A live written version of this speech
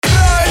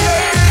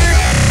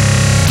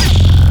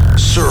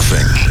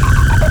Surfing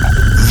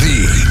the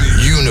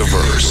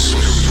universe.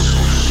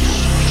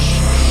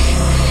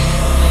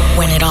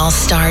 When it all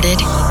started,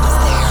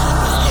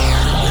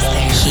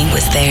 he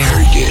was there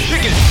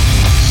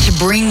to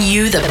bring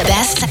you the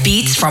best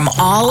beats from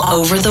all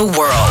over the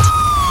world.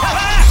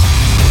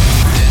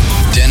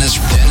 Dennis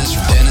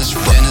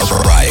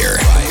Ryer.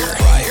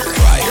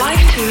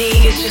 Life to me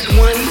is just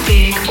one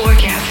big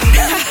orgasm.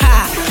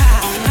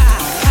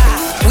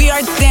 We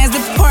are the dance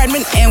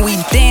department and we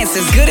dance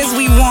as good as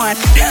we want.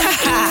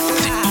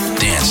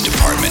 Dance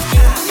department.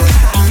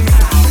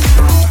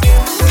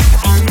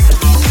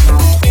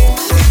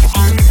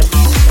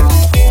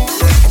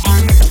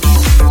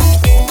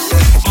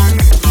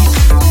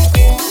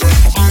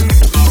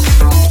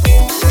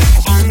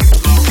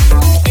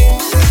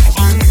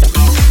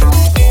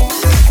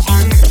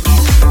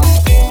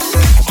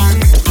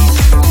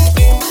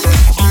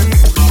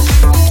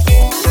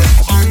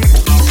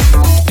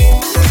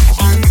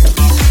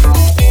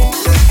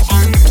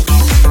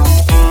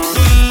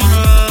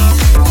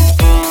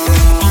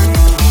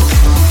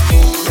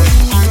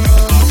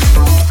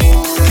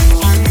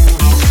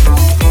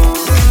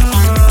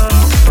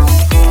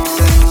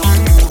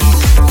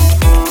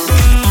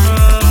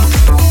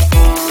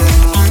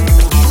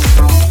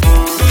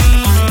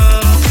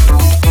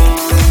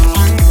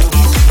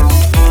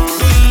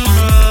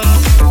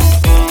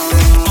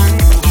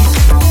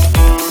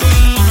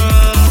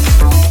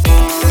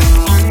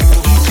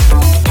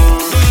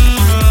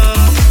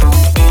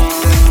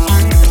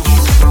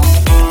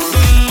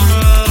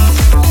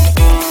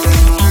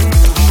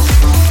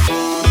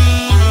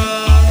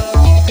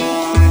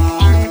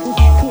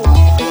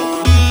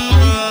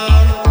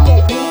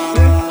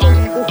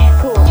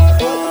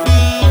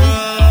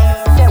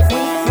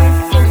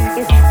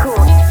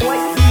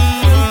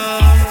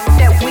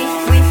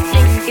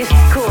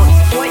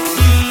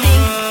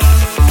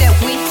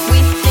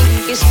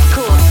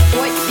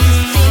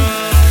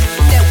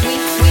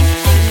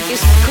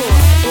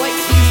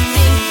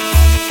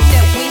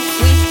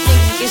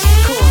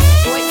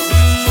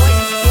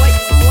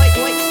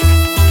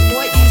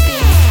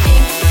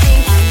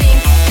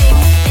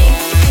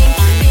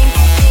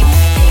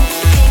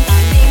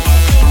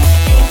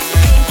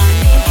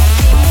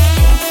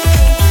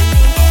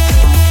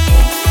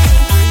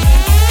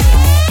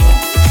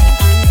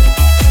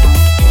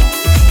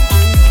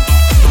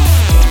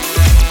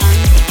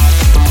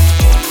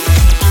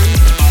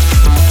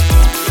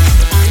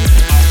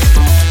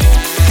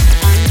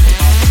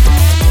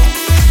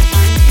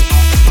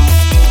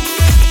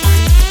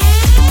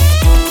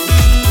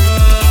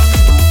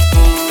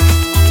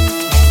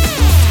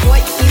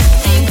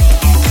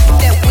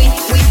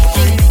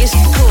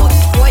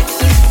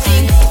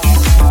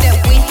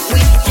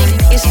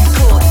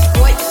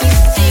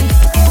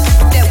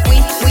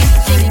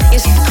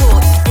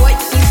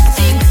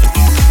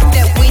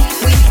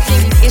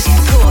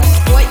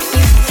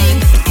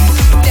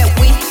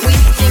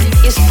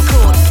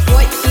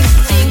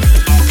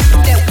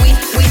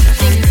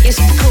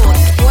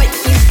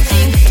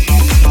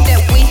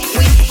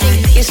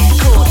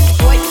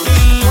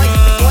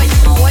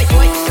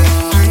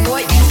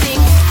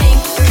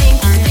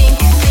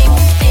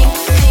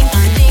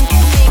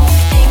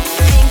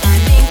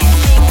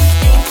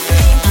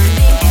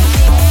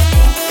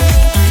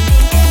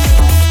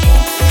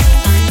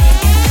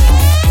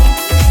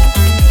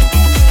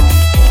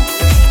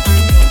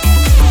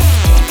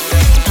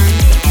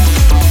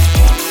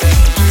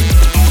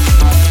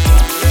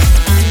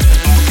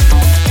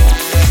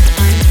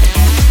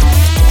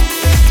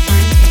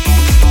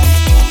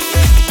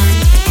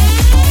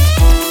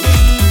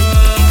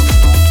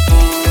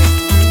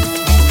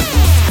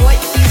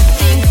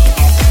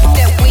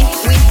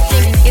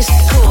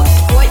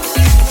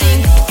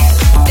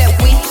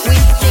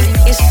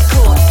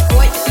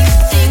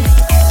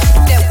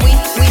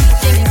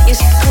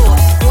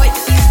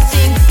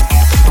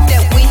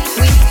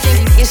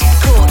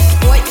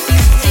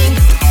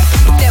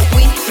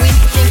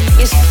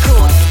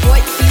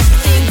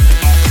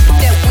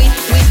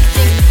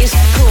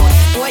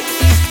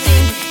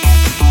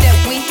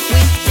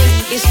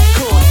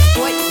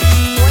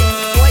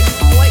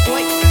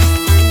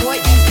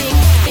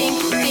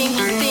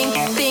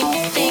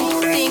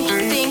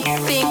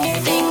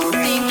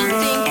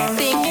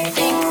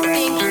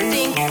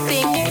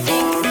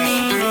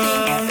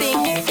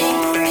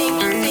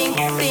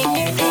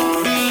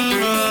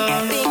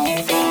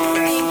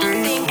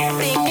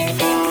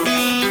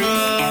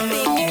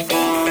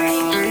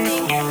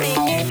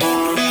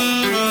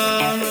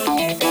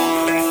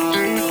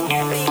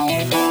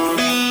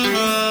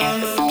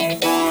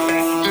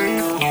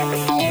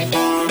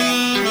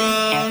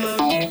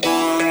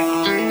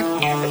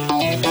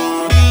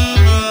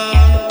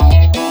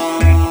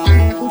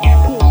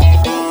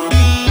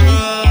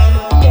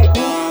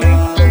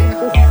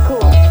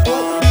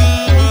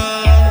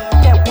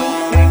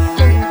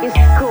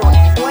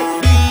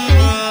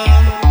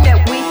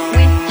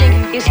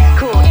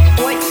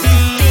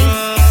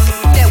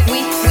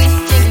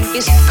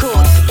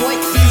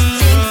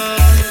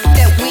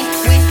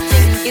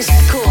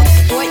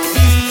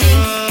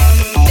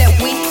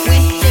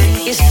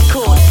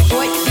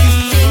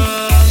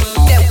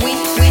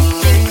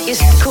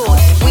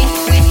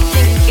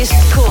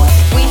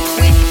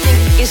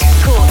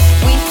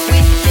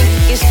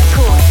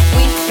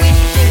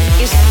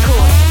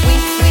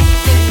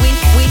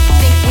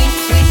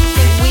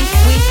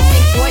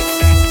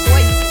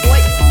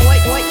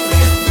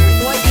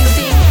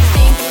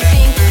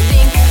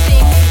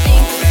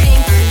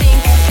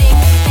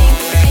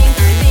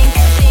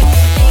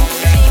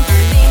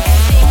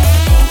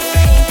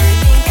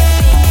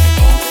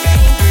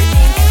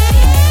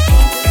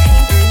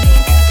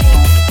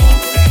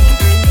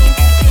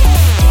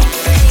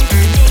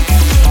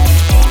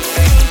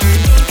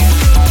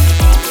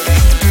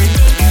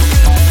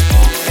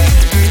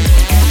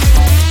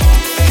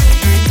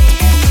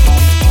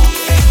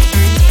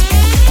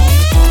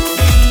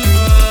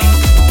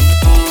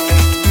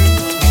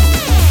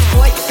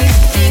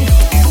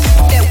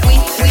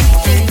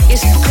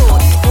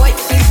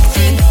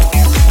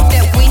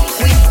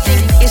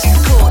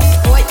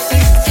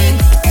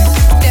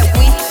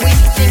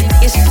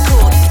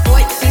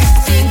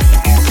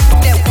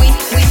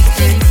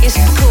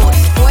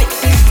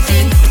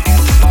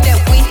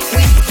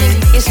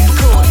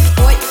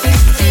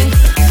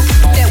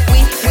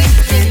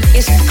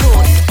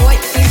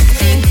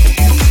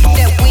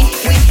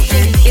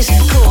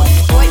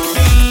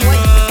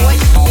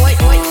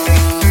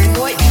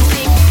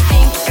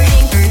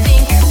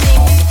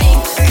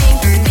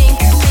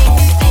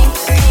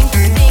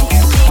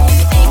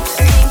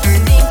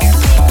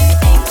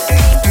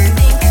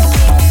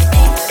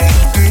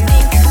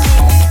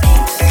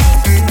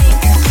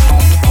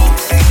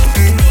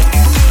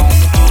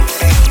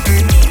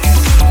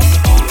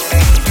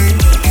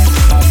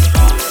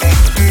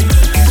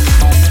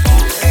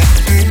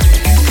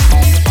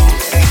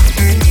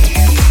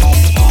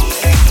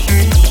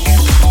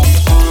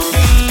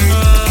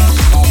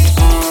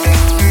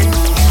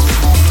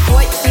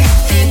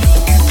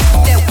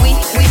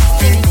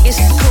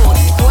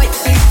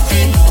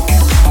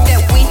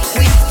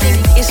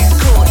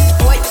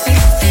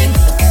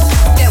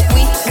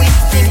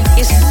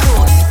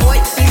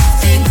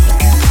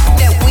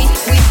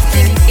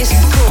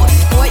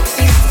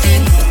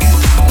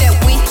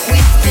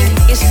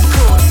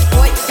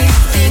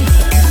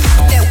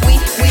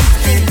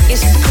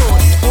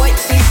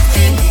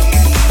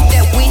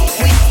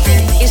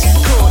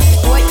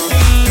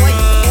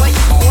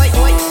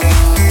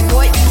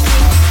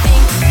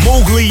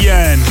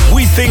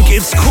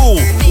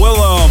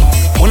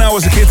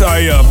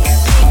 honest,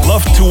 I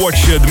love to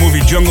watch the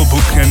movie Jungle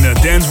Book and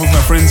dance with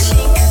my friends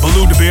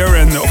Baloo the Bear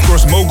and of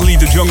course Mowgli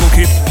the Jungle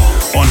Kid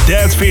on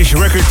Dad's Fish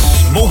Records.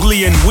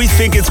 Mowgli and We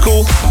Think It's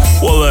Cool.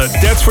 Well,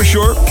 that's for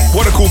sure.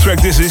 What a cool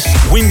track this is.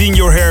 Wind in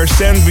your hair,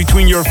 sand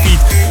between your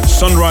feet,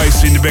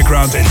 sunrise in the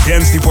background and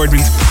dance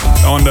department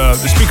on the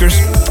speakers.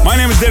 My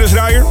name is Dennis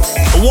Ruijer.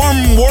 A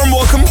warm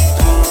welcome.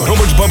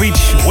 Robert Babic,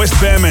 West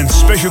Bam, and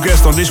special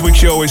guest on this week's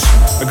show is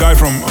a guy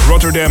from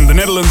Rotterdam, the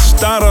Netherlands,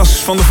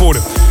 Taras van der Voorde.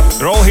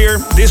 They're all here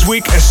this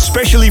week,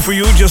 especially for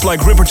you, just like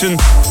Ripperton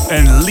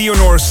and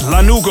Leonor's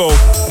Lanugo.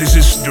 This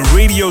is the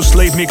Radio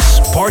Slave Mix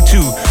Part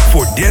 2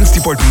 for Dance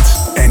Department.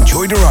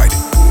 Enjoy the ride.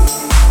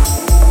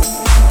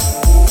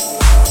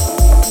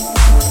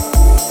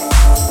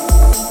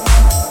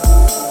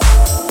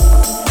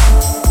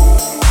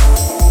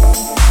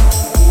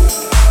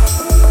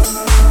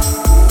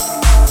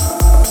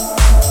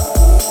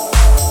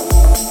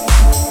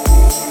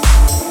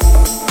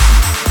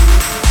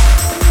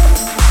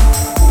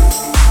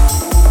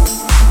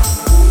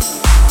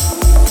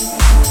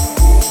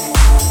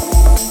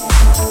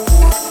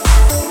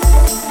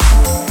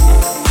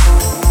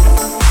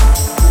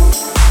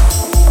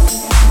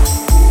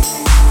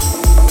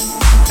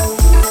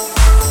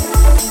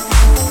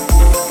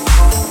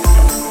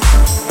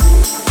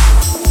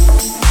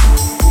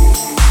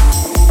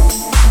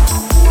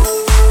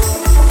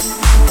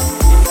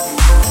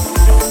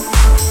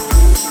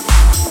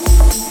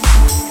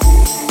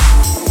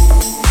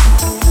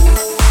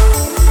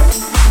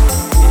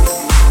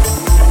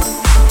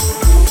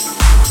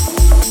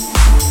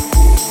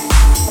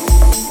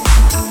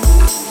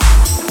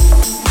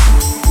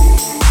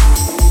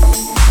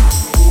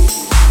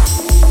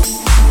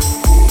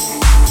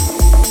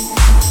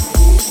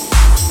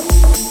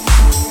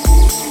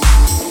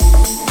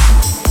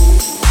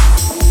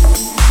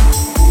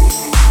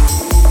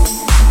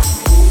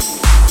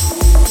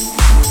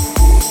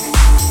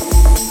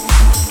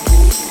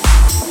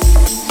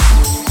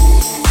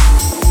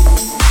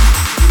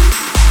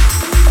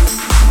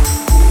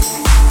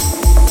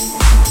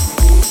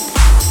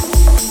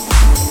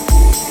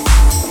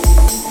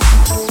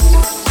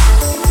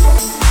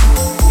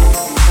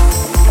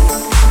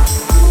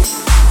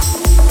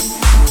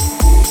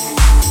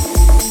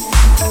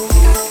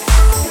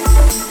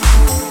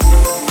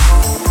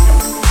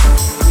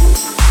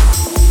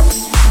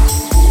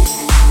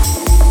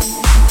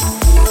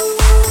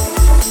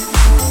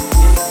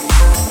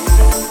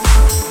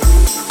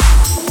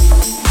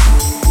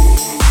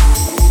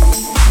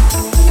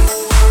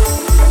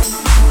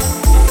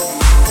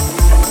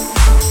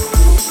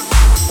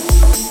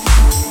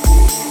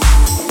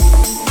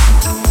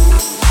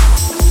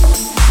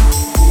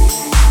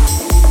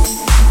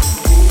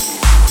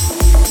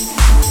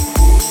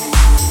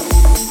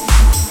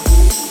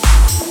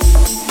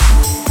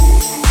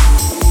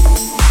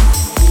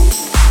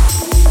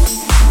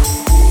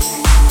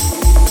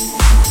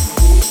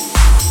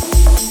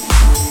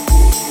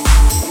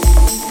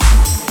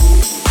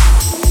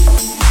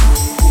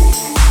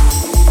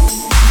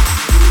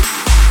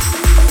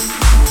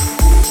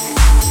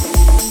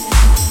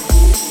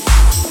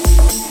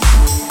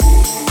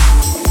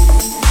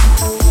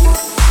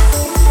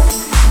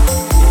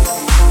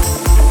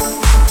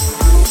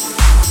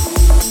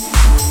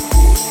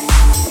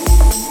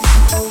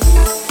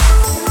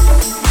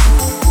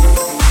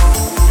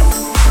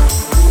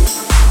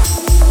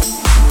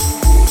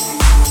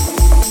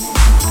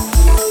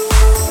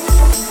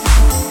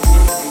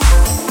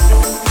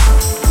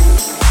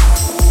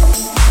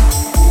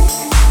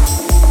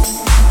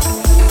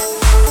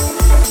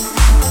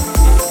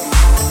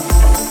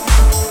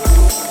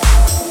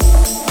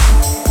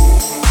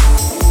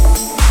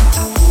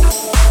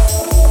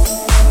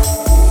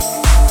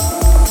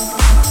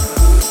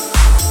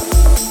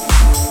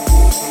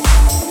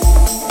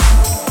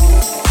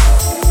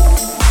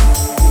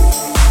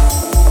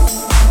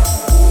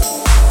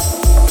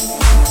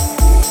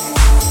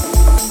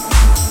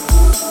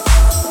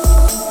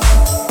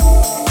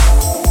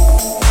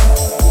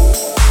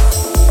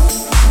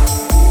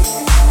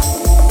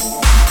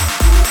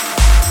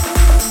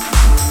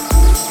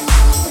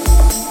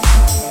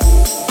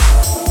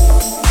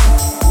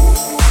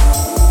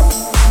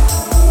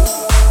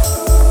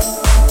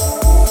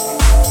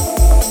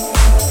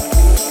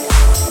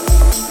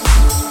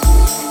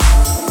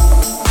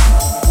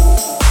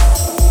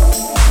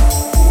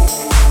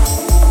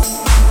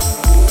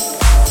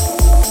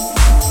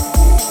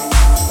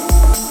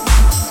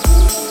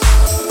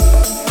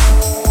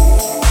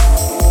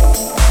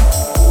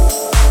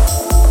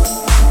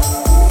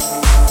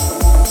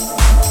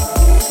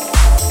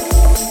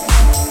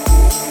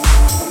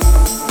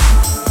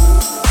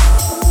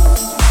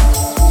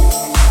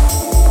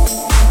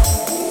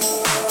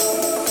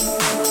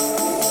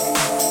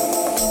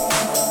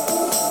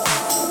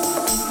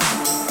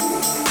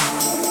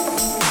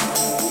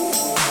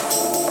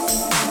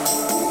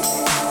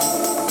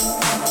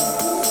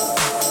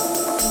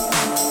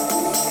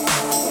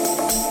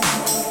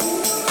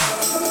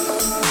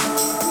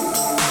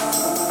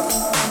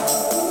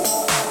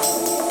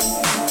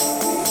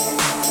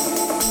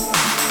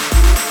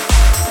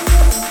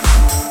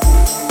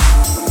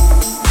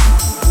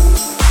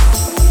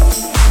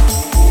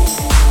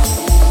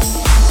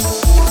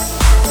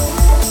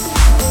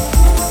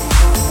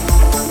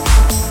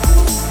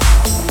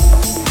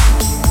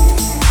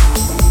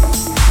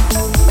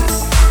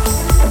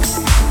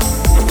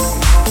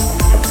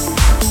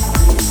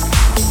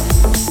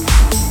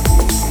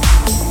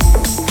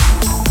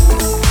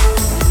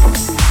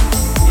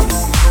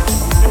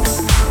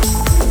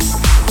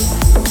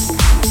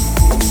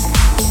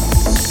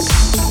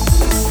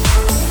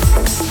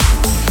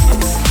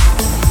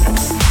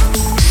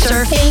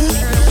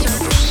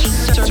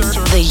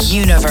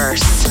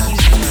 universe.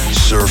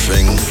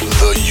 Surfing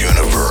the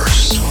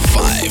universe.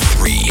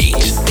 538.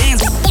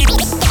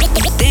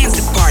 Dance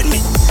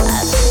department. I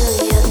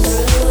feel you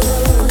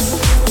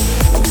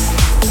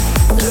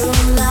through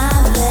my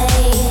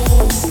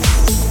veins.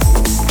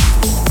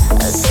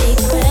 A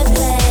secret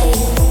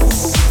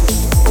place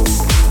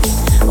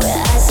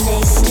where I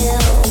stay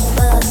still,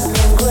 but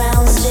the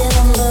ground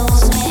still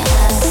moves me.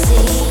 I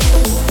see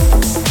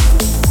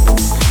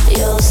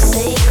your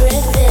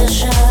secret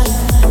vision,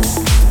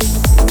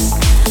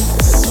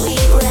 the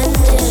sweet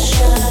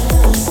rendition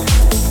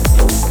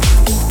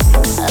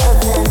of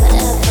an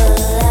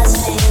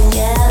everlasting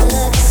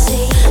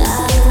galaxy. I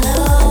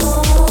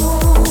know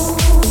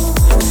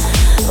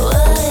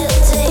what it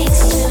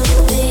takes to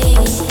be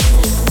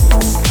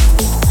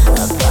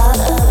a part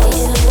of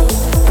you,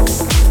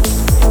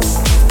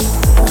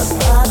 a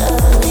part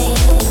of me,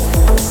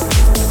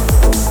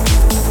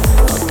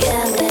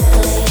 organically.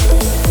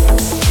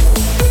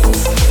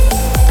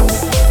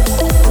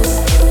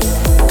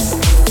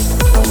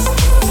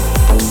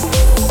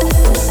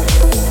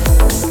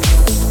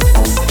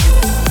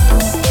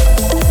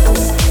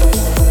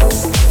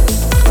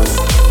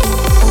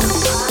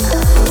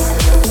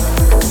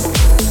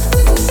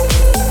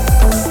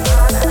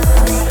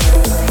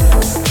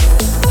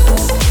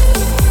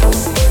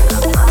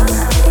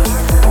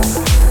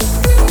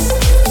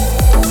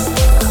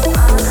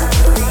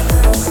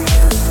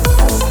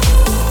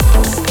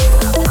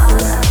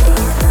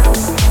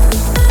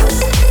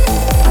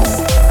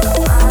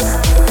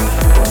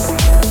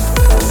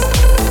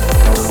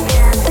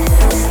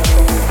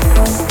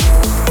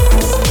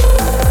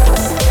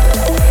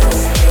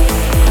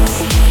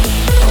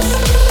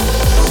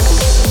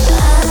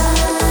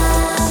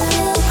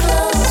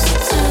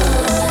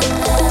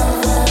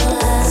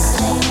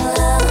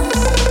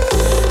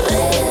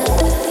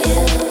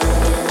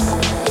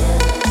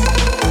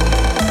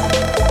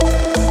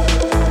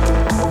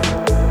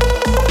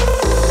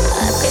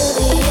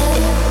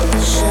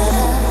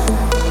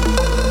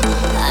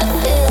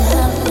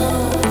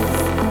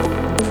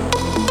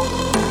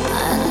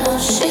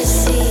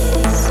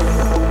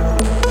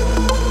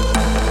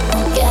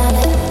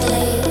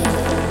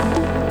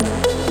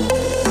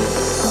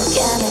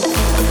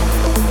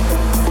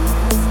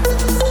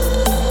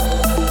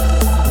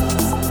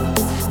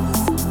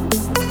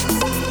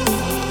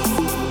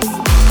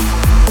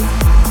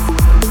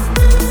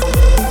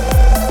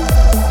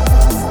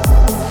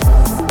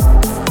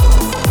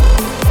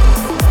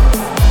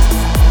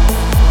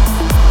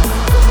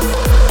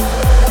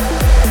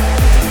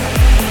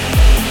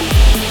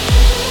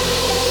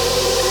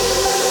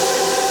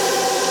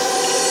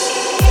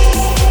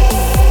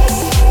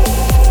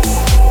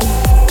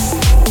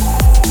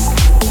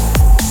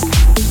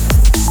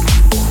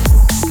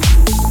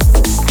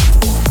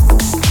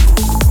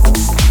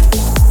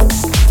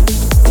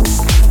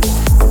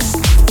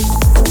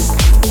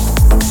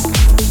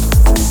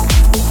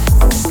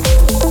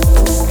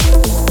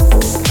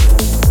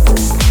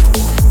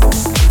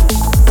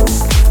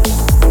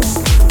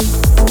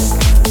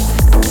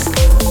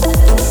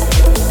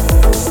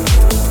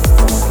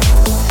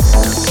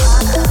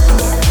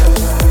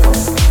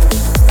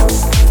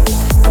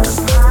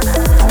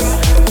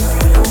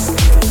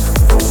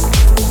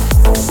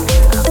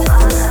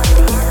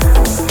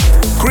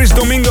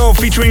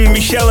 Featuring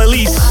Michelle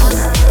Elise.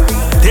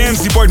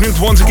 Dance Department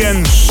once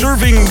again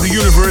serving the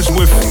universe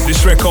with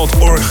this track called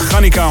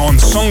Organica on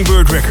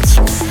Songbird Records.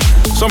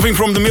 Something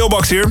from the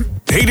mailbox here.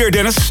 Hey there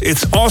Dennis,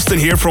 it's Austin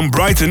here from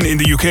Brighton in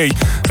the UK.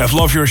 I've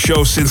loved your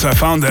show since I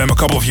found them a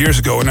couple of years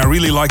ago and I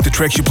really like the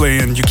tracks you play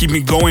and you keep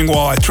me going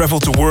while I travel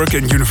to work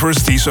and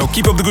university, so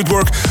keep up the good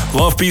work.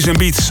 Love, peace and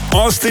beats.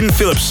 Austin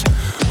Phillips.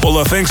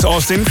 Well, thanks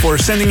Austin for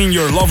sending in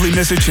your lovely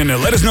message and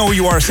let us know who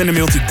you are. Send a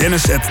mail to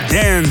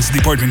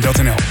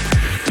dennis@dancedepartment.nl.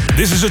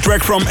 This is a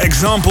track from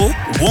Example,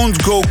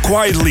 Won't Go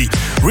Quietly.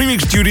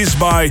 Remix duties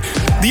by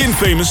the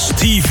infamous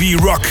TV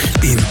Rock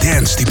in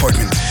Dance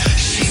Department.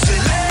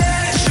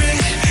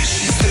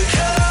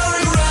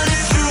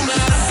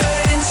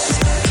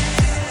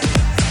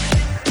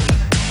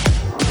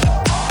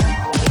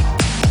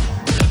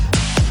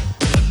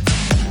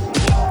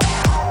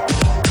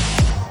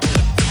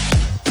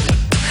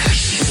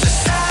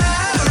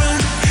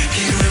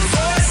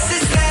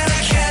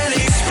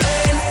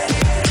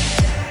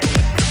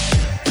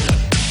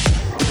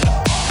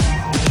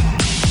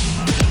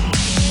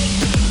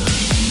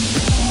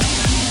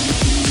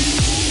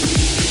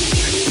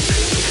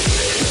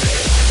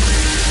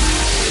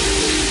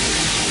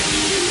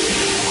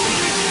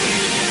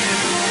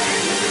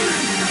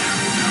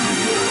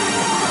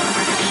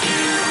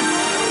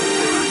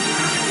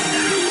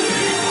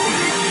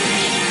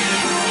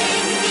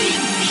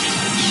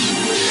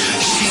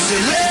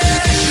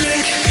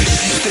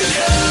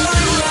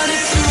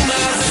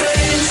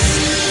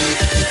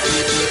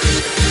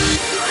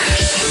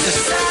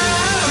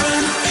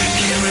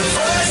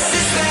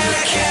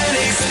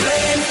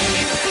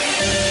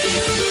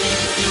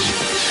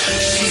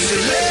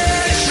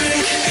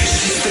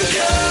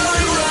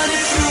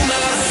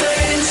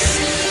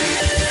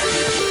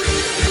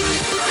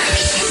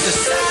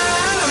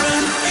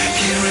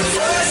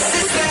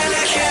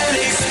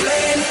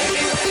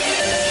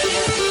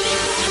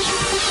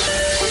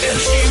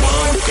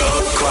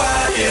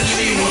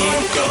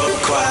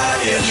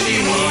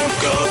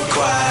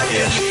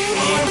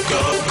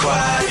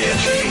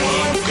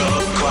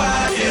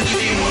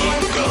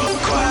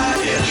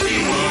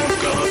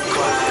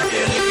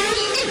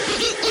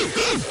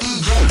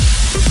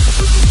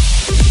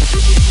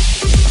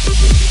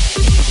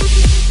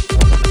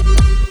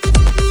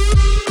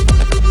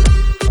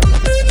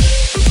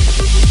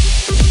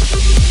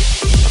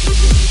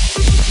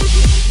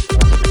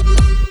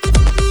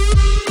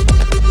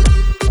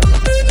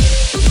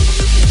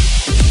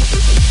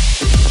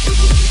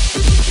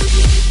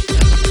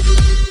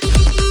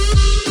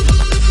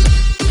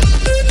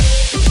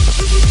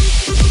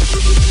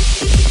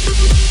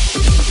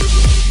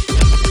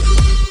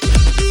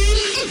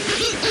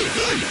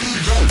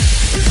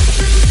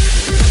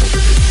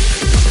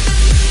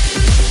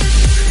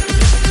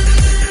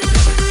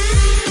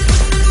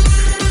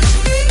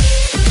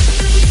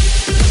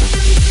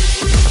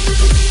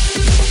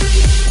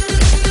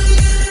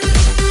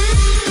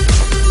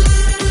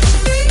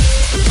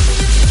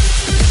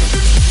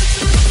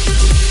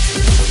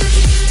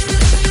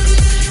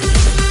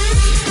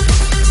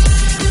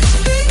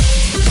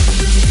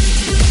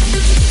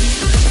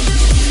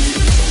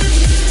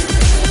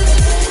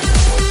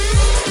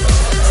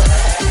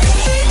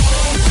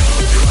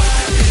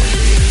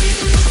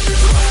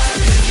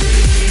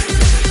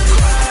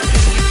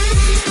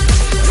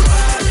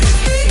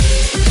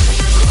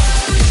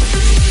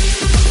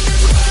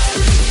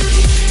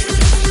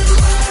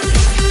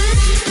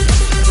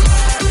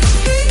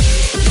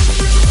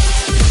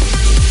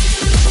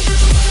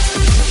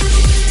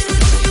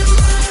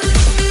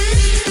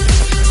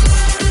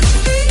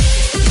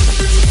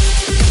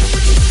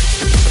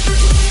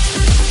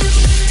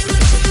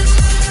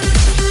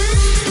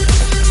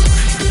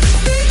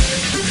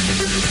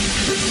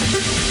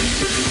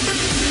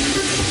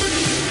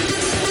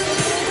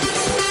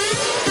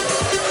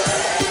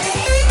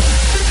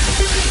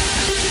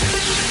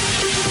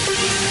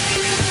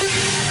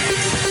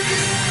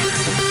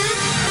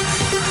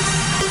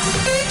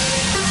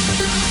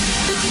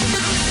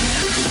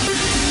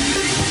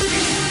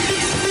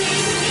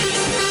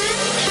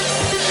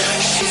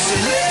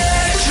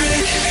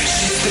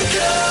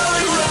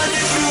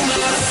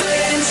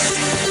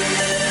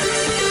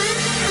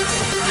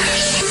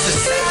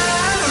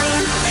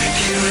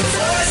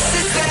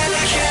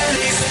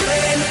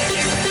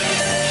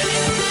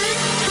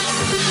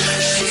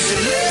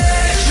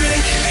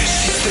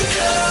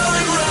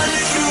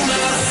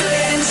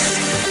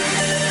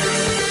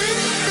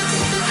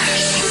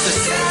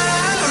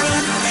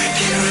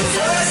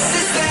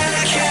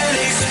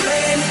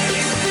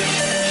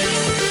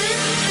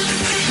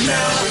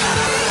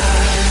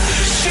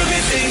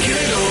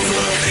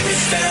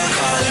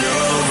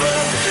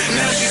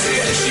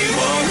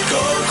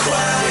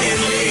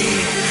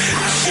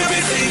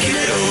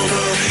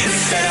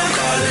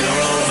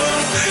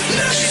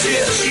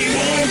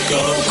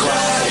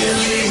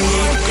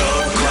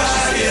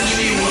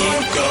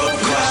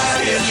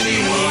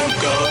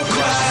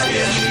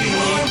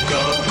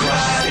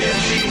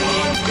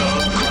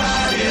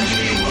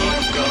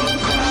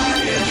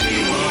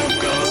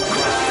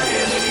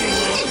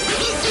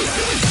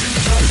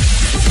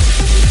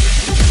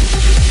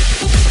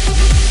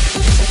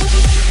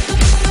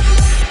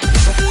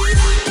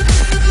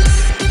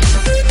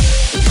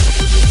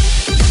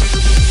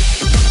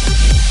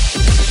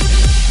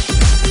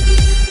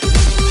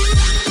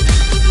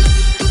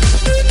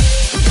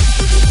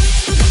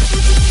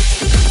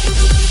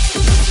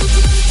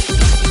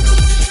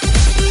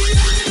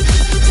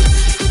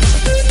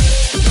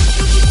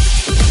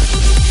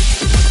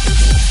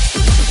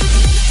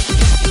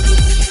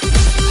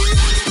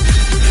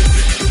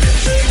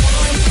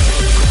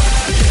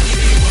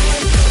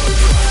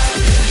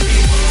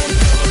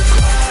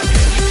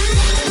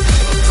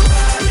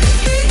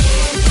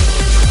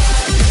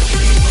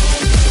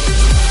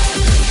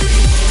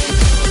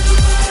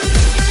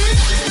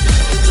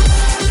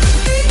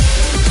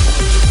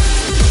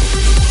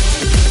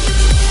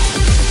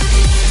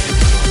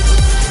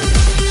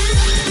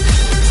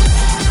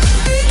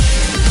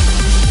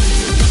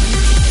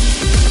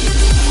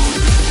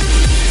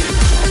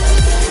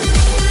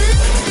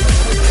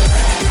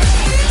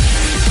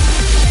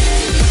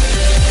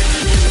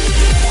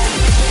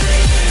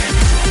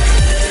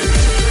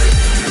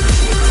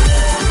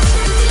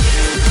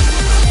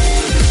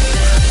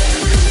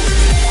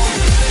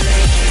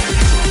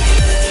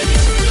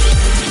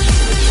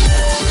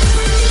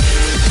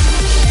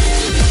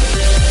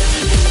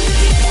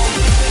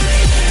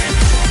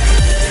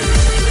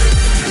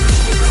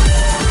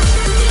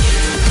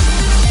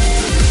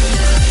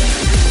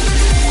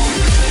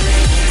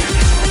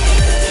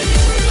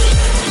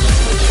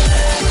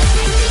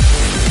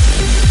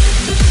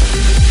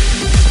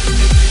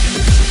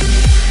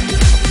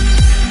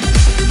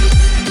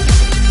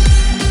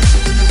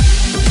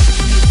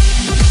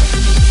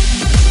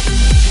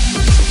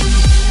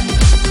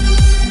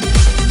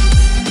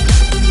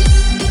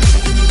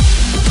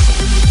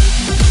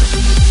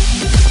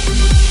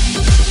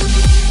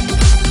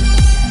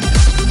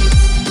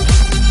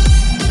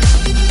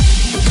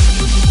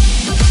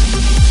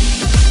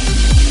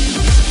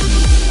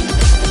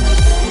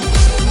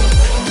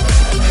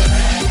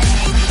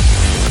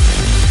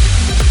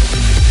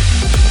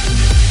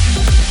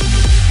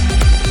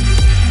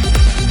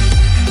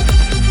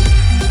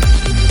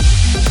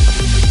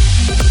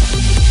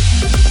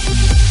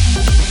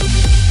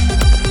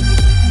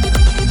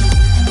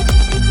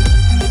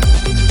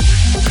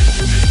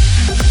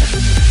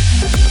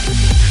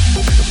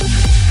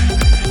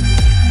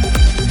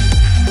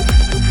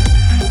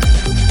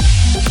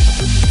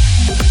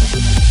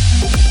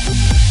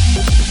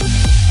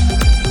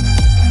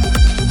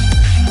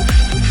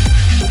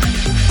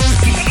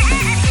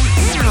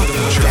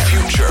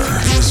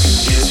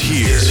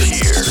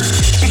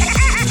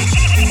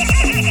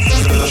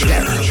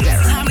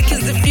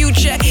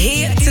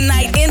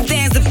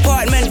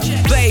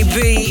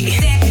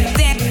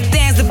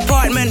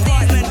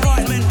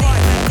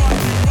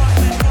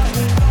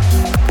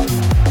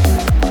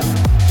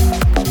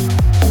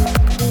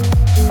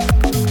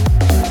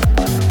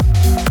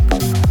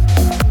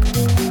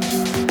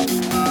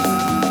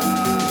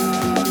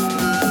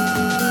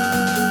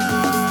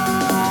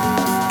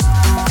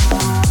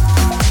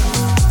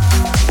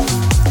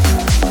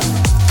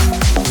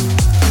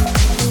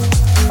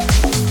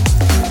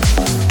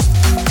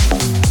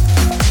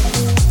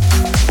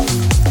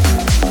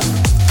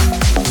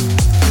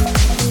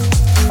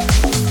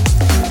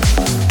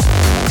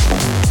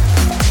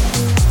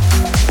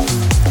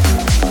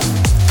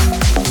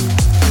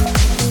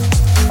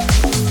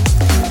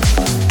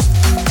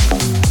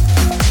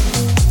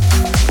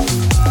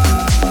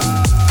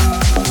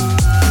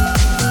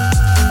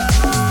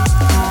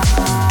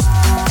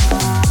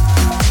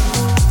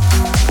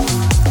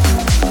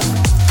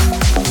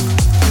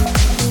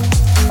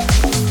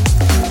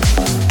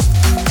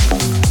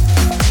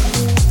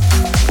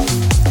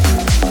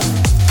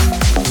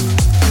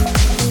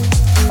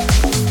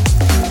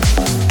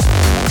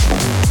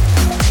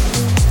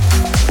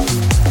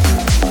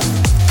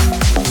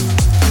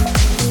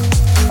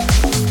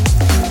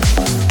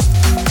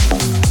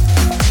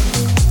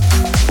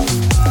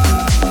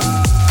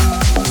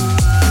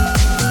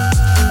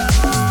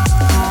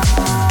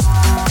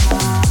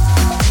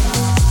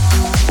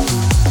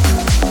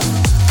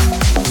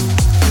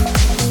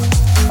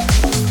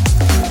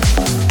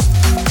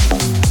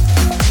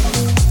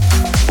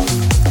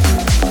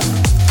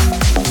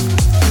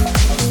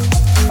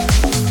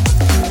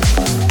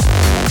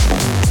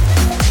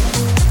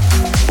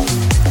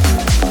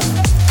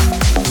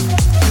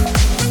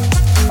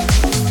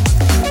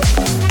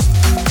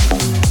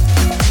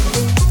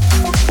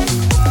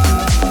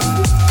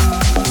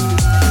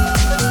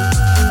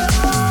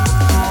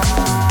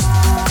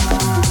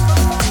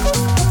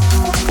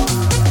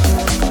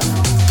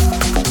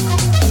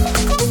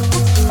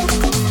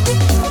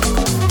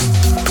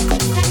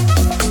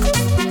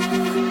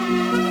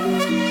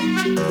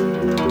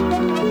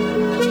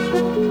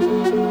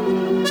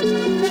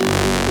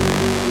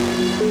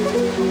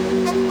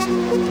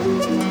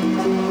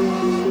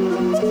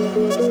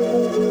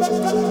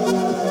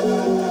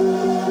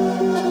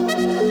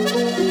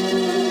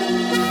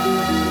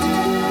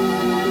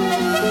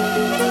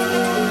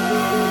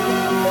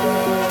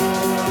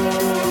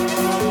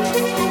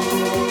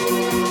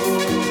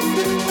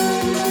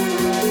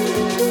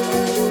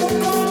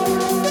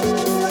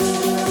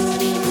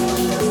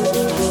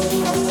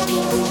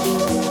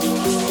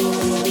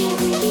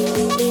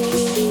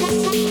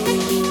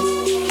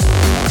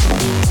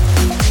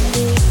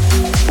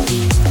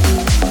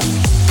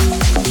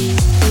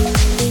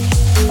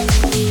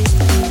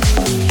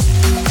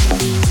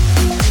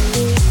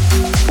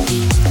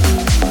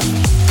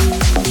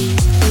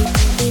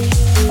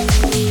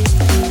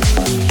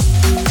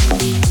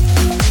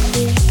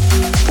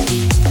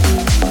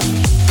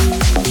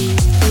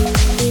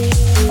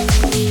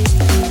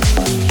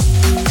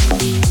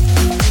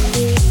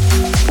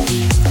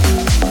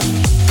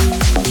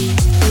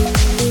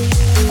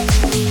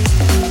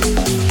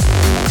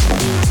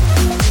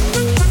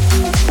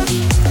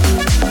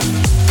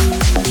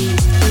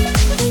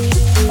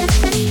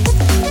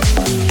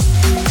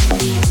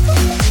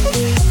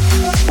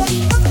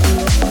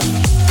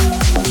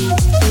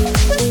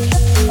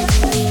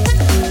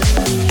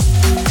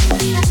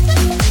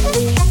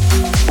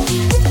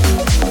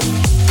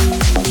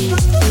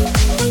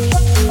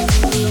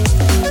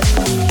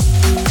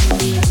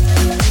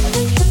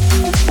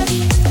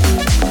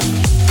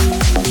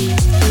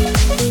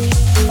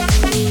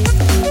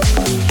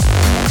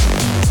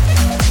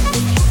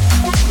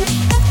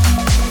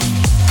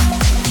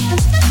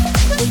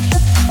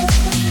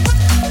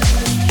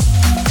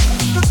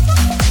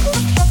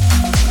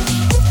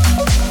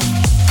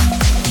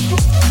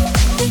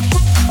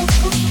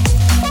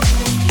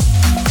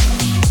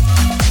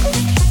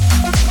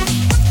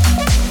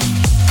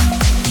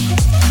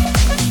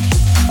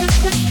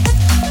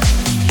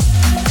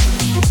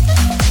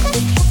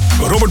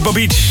 Robert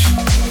Babich.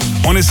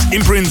 On his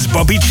imprint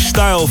Babich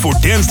style for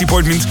dance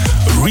department,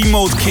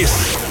 Remote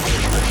Kiss.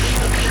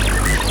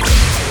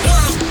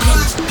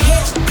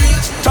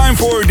 Time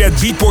for that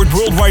Beatport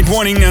Worldwide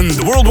Warning, and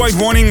the Worldwide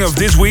Warning of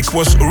this week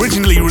was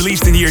originally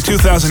released in the year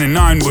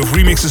 2009 with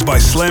remixes by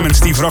Slam and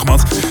Steve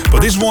Rachmat,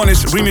 but this one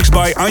is remixed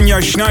by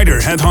Anja Schneider,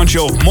 head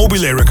honcho of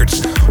Mobile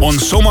Records. On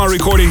Soma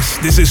Recordings,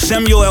 this is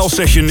Samuel L.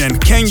 Session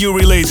and Can You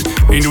Relate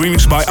in the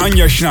remix by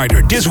Anja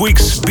Schneider. This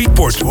week's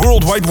Beatport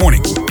Worldwide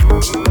Warning.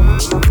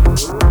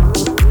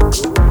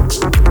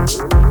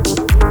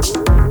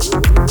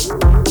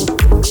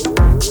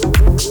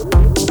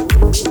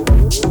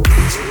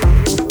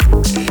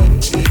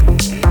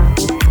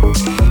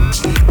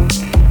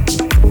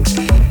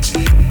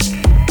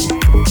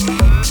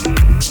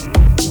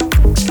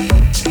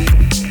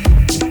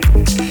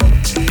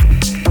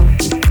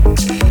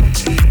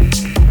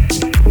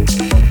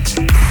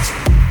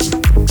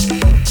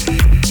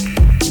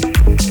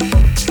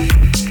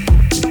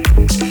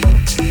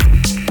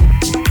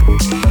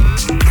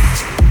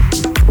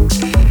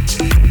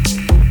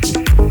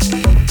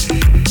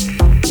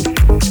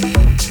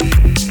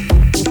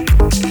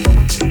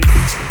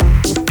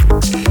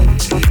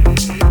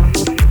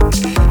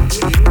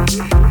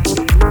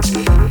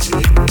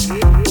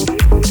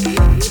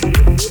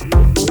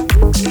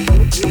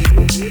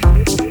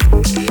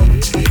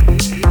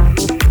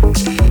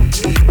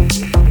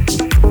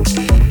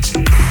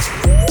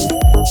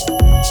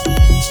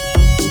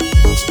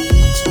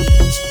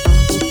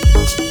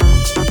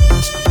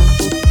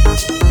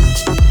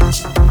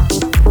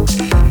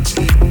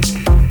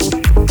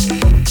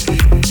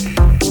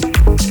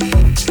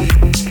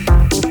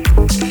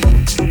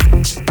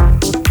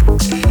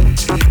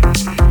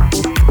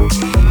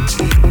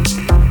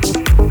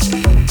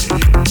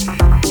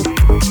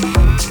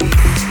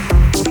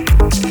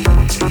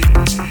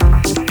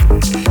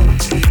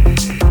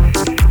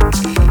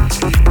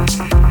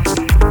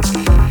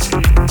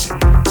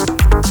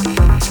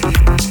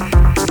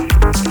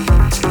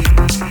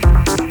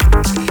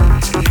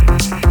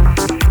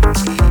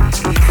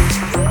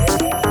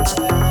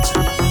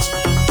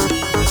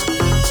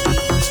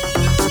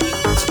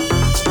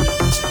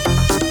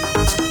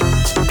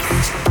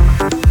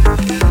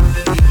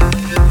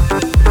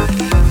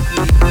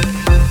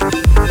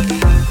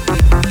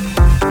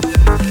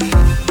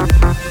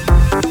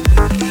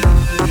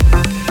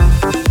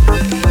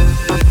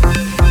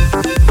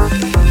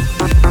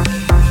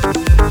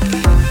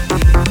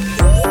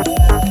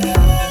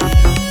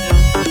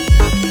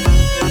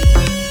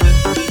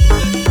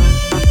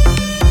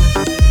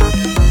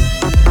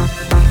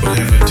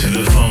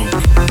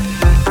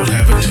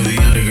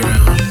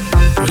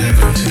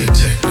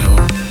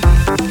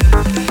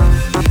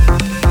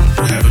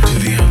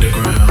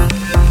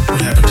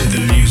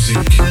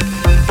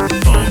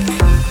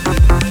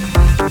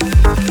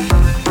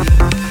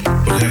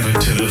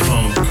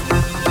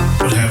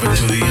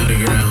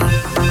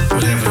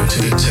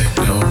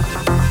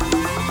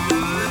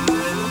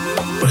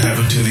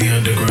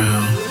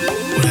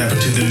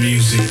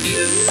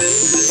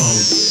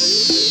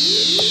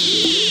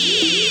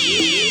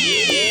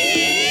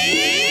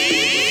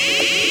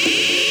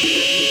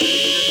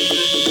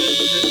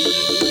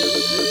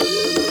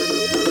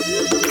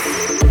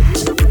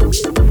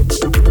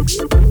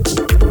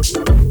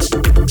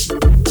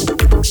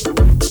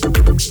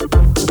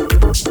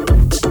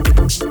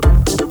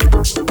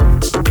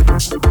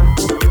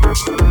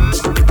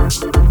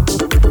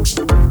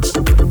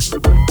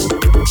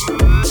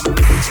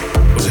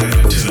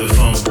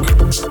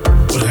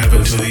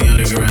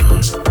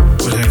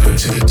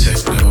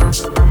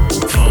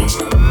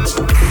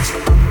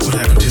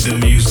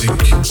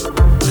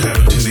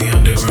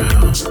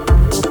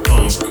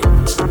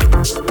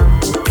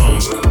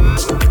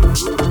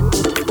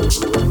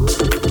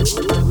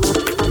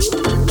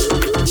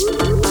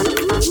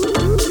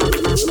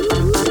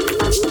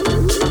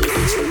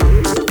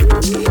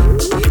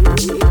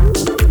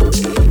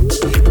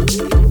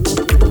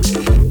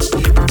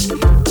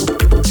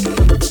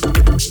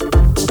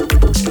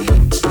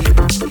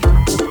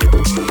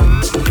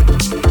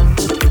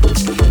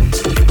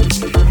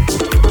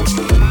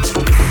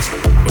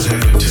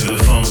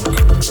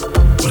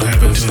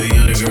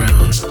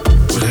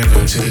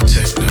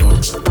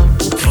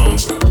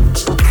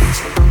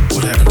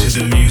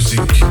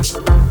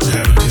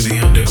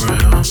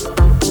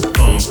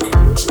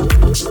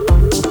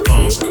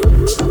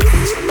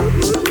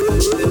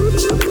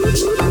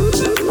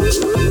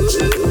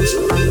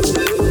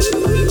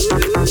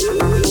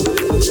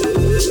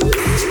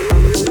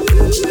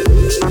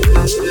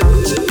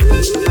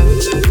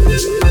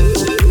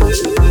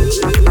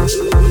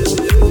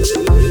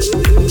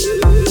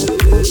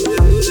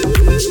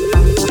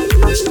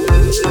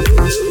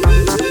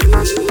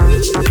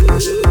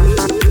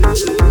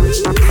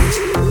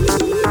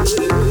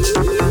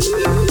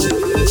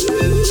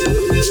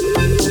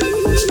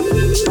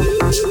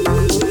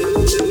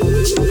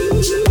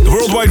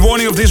 worldwide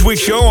warning of this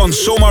week's show on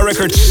Soma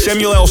Records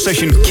Samuel L.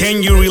 session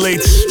Can You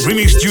Relate?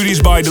 Remix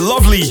duties by the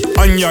lovely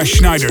Anja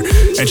Schneider.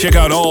 And check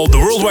out all the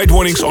worldwide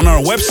warnings on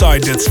our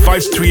website, that's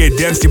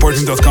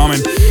 538dancedepartment.com.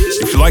 And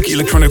if you like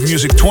electronic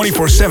music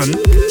 24/7,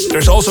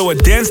 there's also a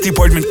Dance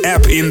Department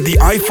app in the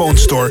iPhone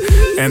store.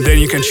 And then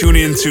you can tune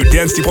in to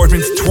Dance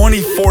Department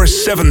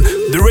 24/7,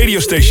 the radio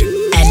station.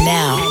 And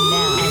now,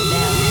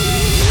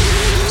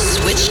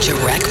 switch to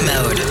rec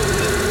mode.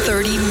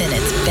 30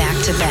 minutes back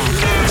to back.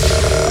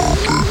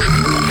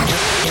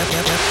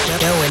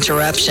 No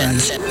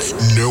interruptions.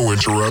 No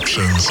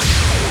interruptions.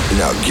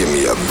 Now give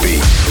me a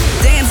beat.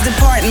 Dance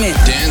Department.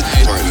 Dance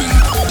Department.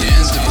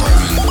 Dance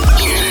Department.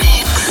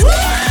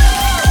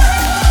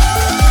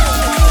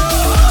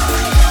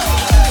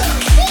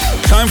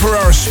 Time for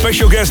our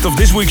special guest of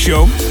this week's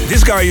show.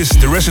 This guy is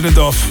the resident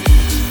of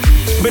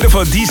a bit of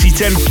a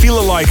DC-10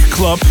 feel-alike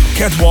club,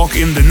 Catwalk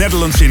in the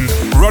Netherlands in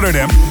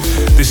Rotterdam.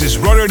 This is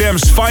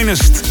Rotterdam's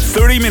finest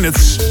 30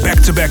 minutes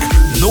back-to-back,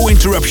 no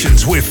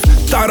interruptions with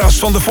Taras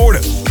van der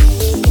Voorde.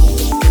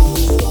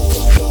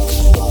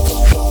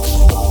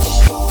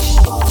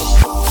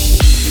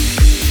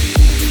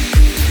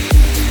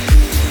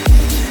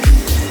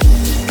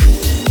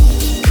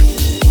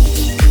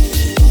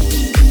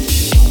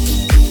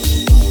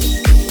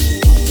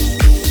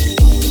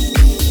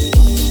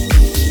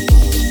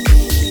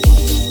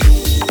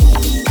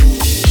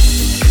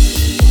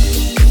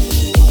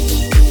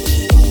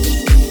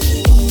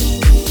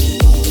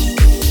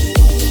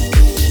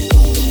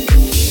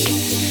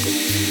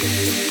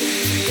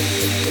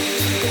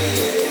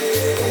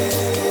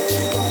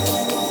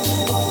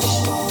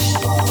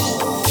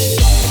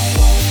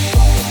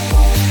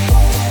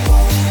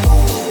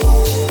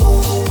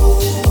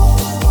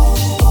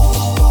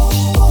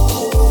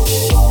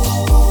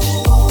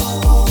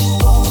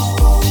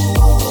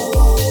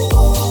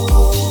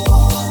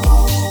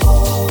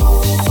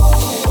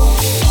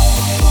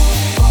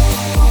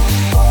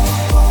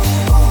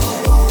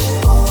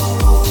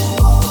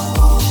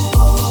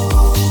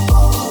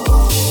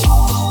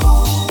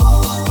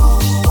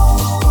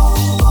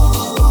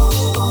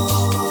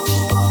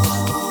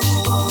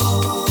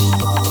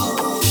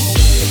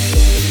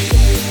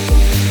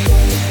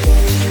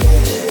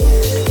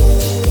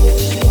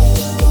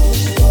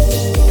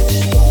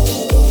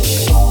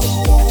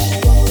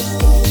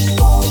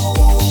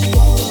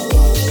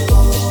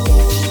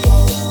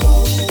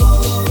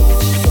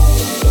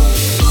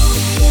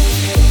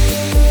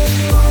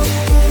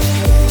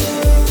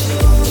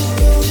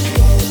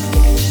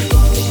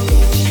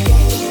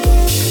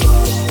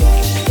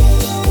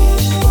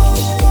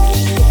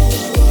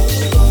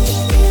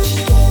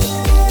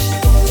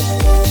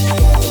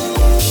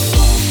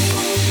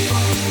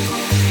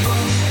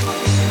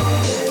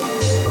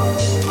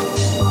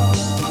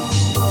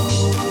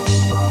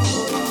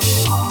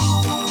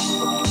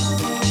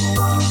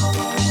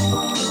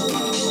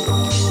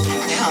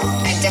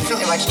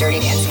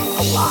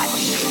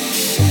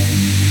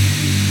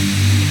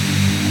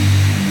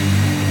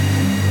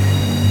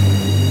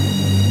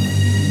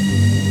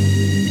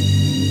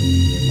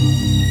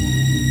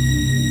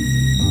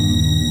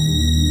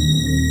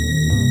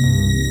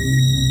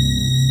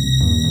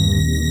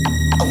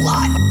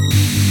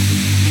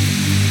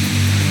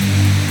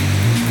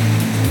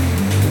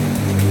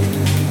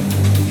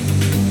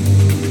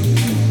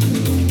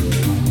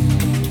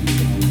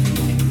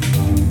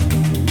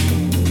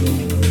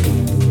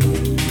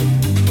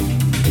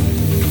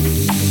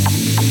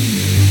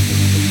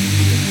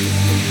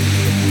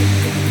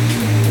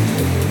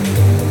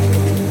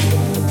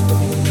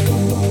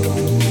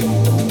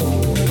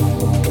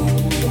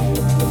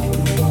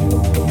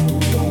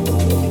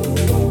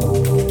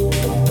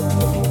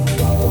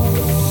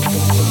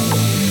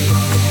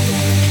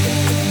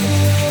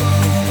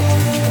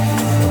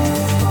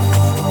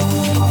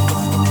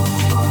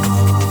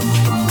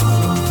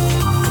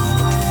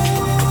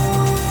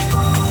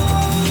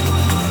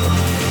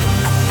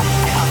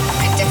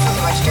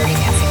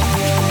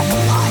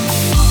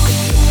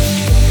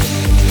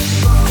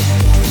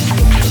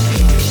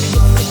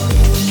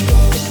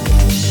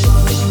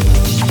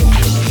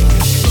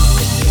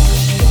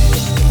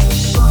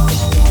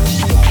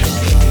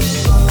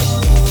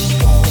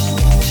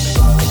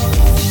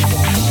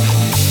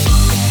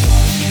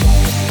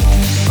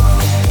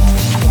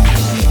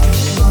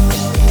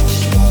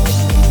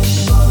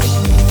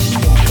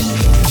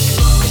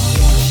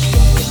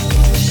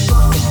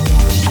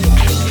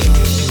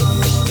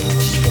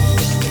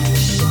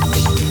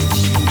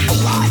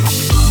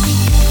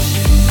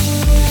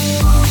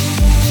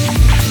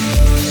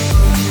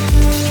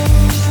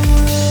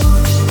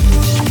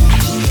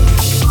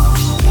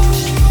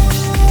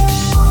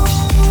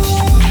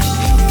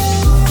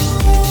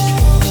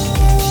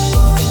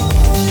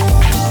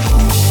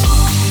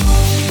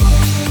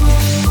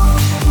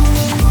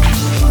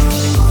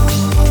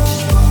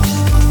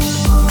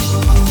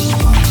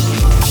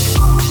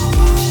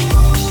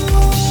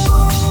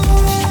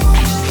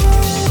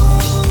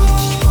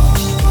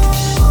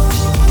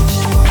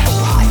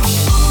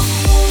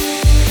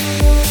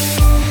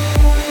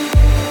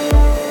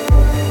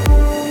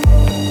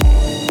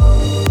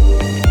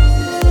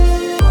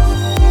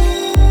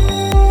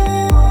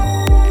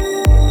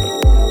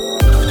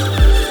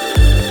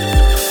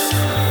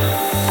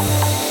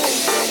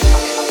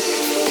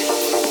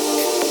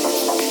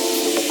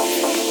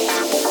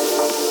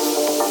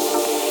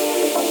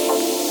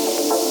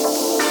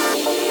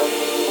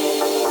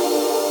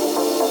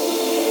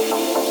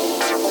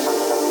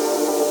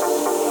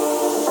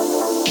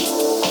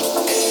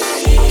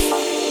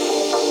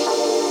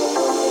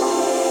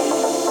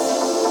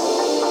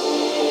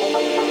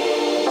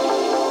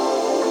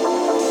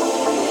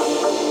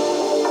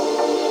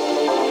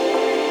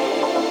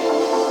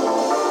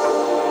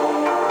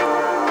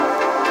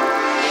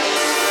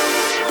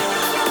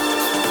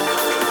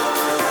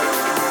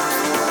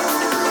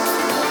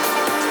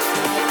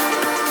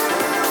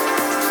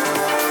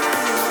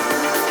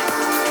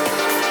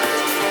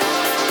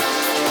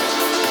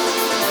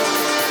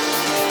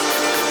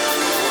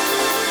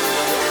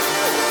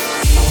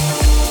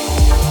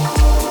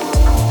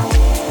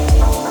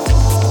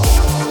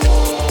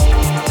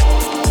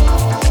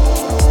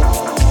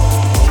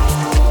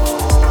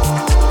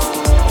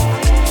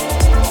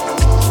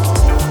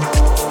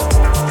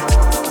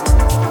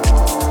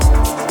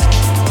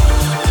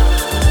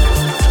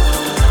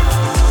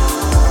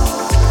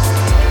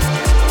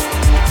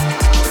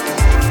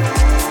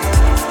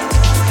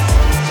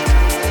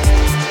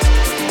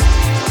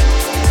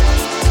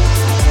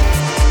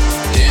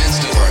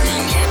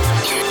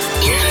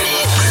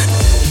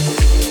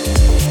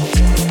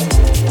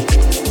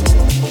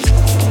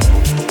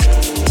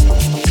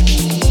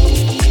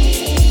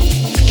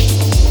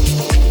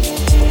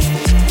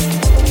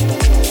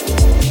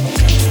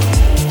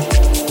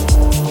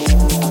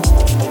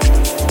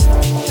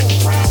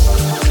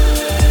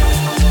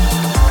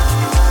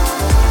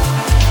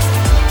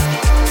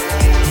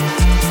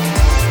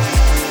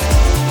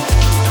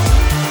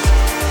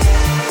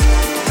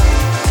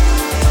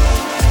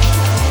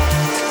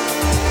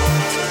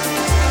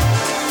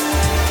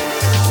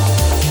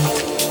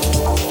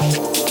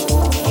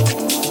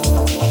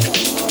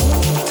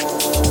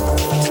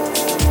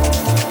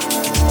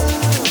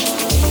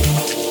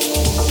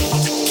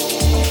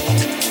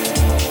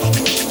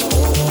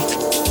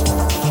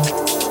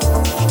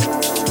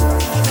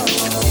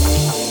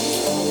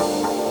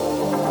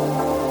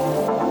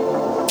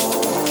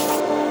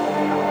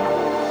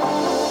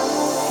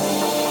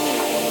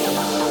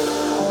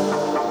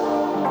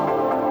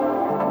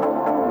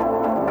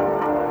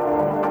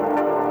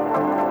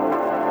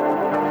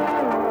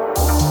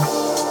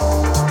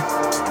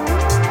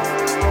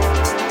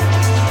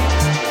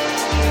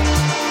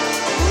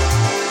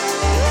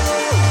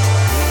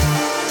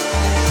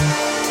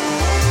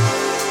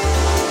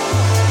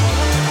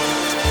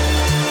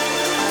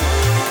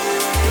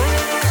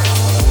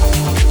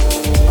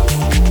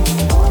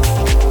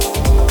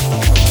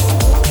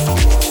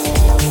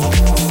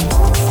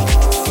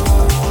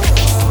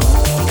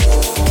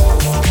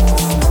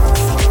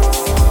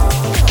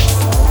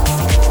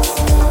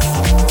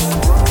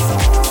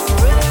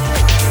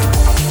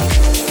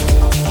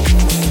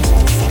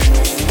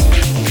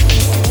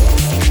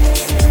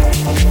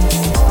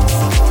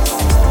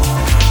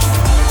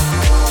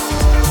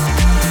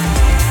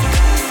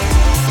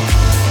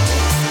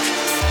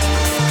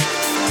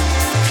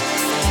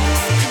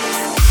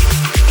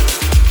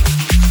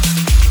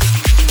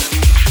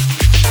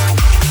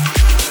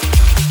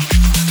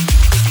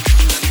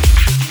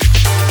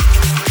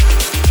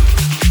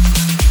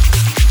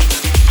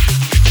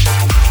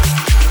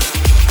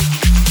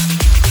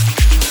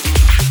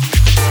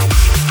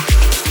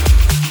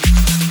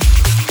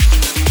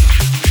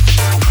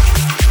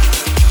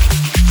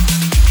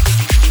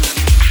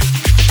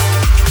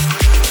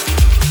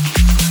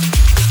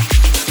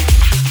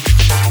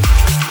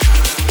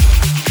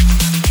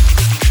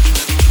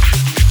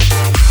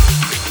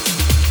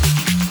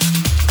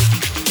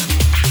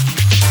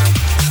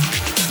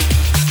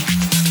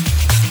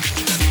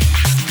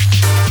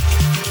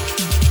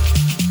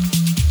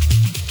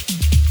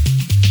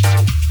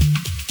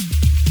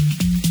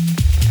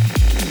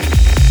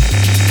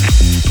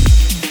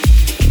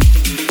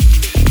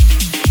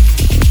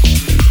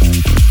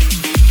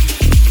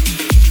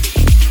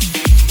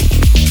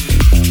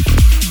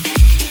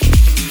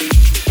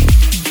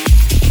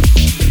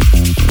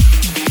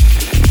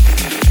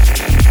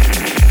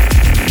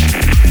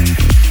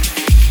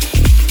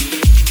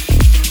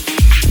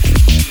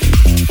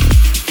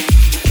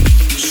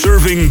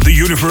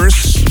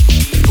 reverse.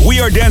 We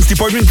are Dance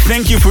Department.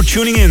 Thank you for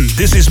tuning in.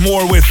 This is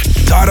more with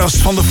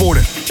Taras van der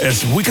Voorde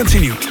as we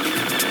continue.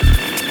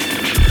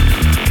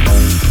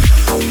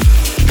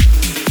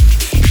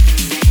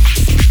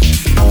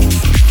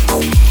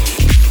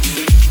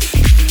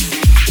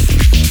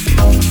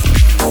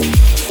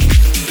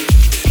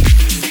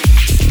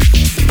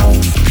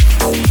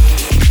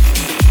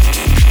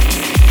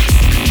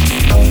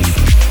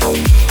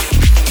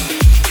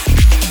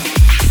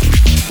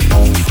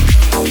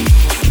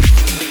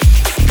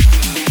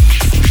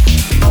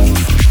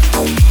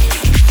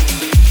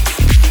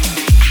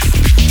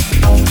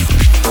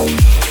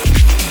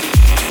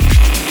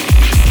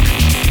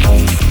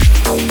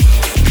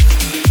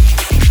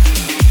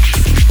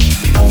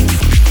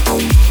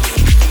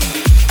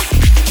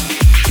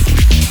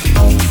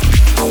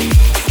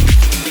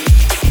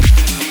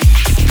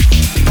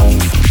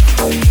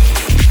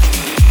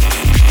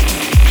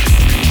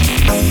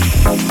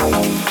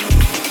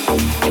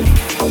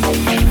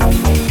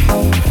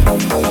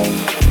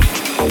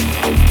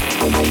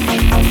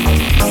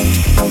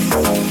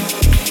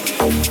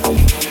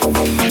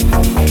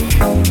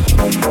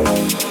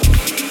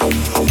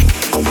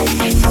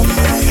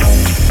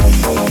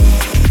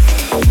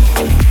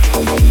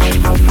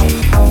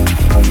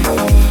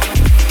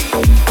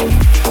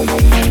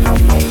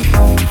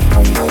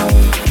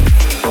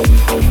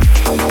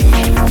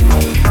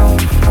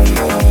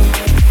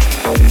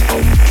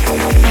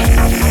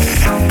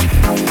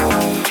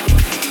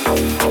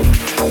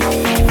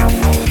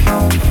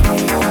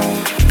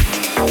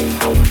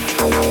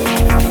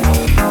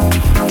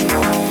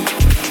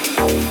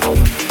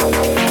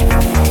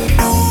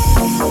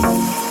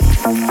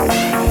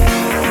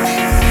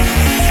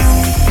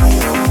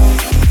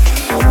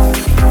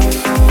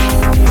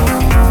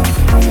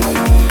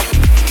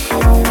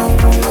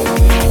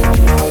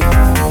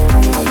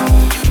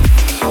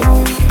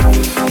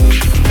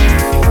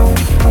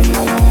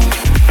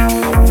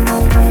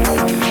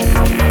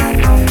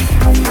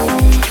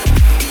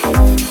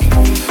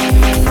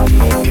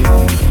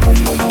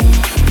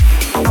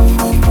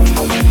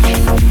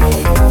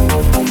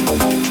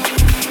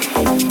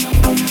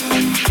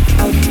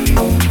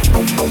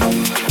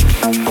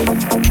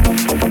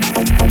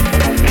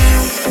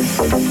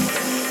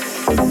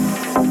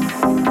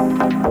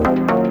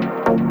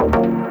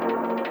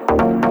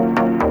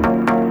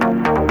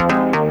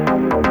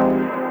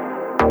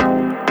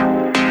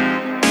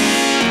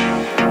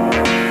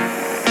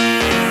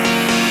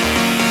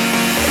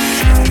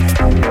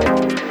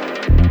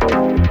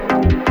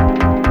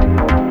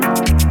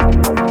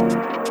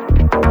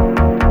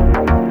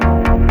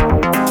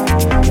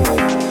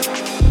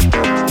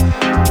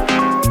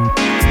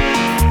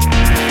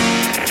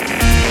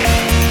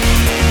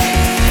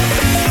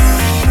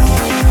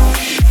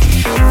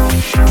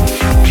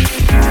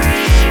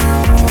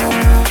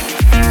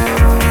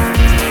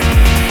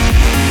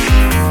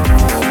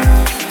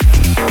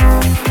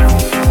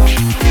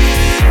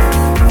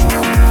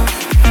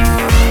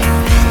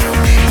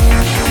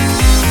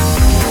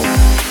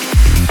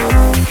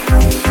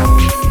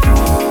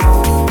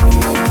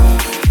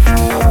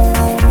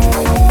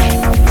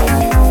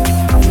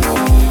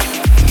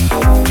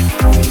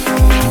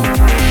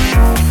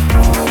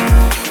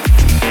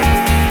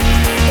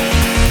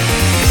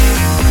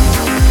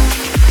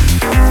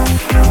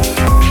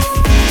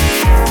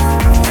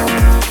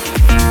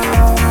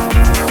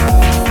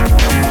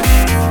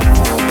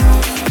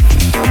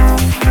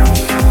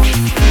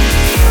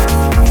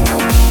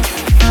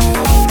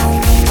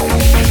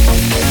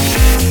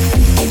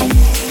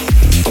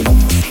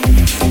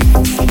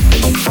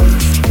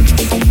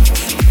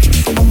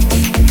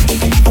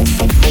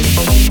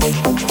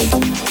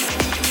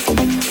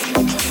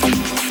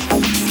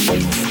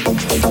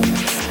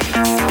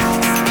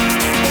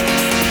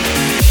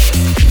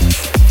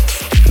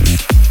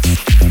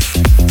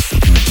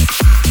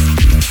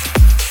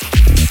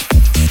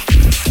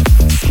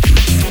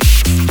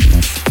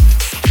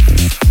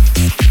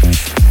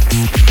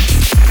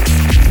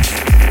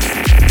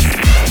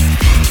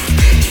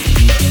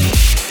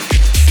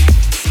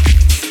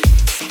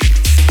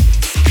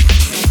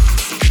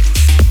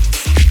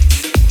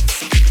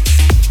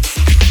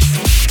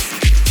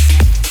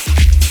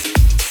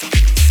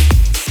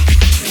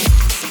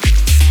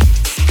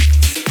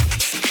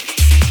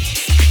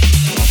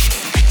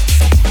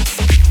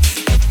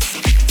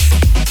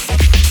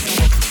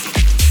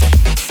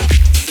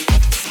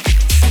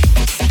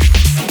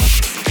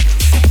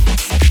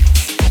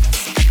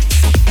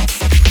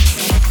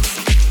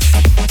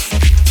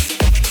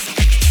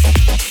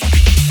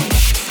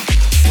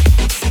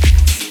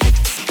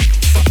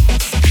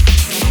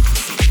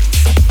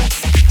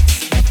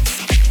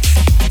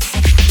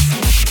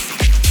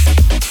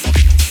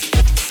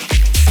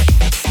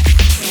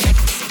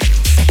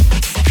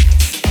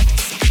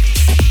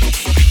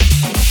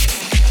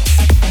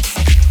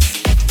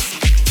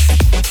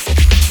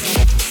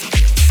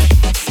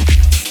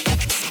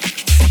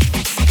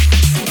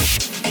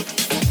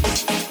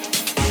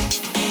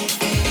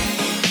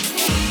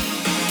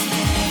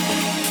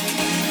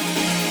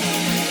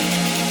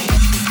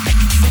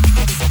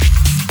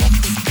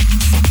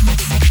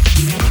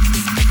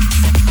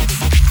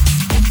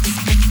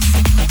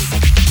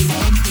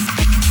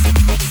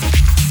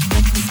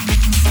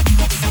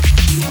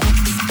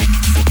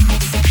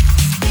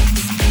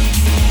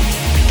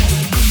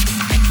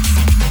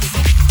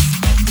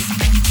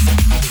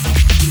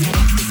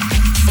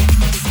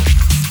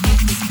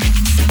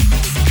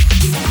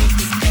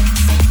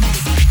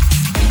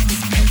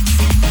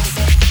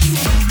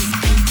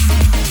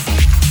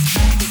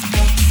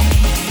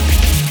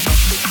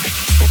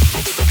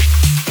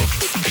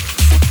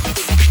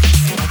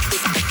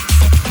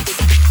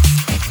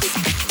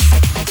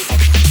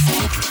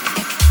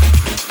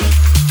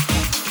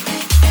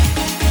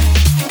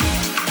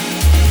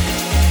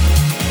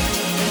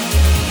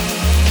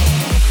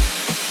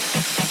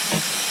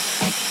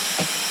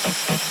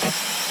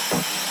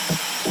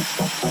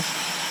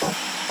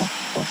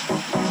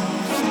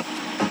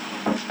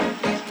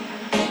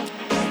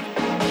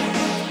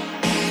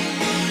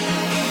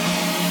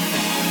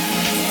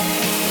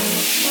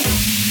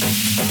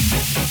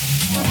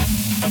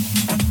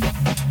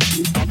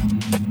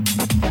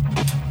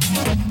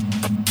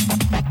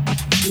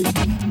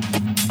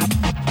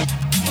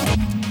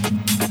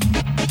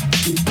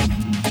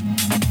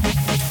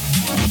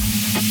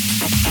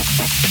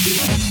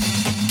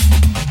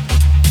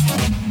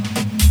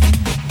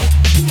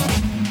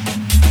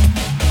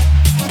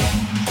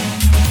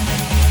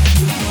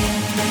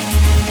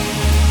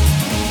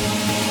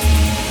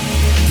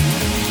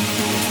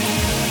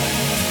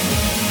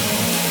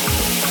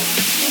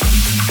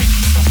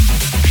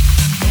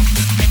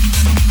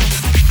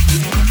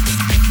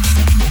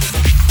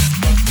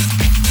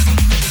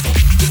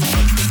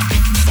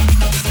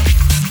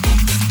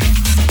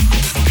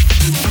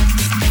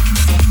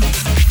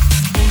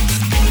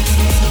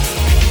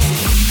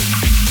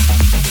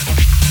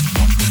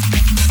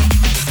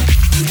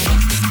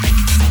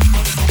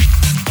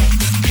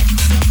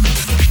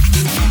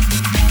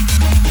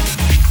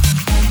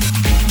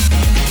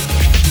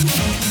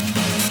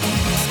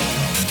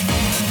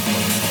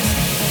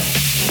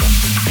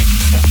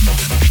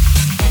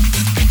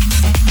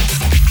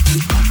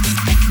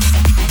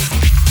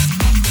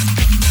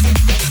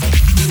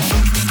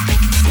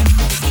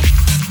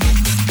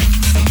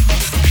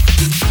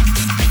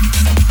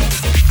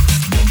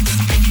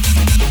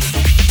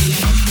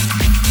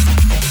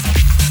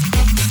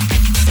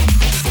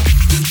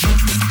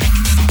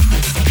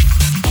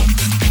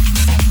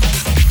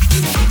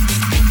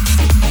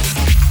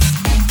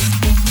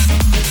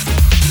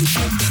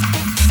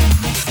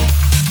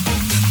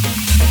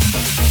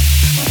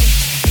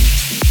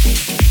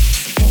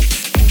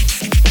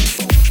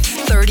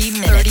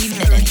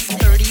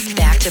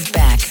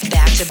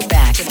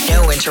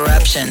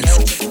 interruptions.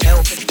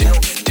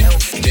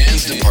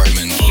 Dance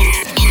department.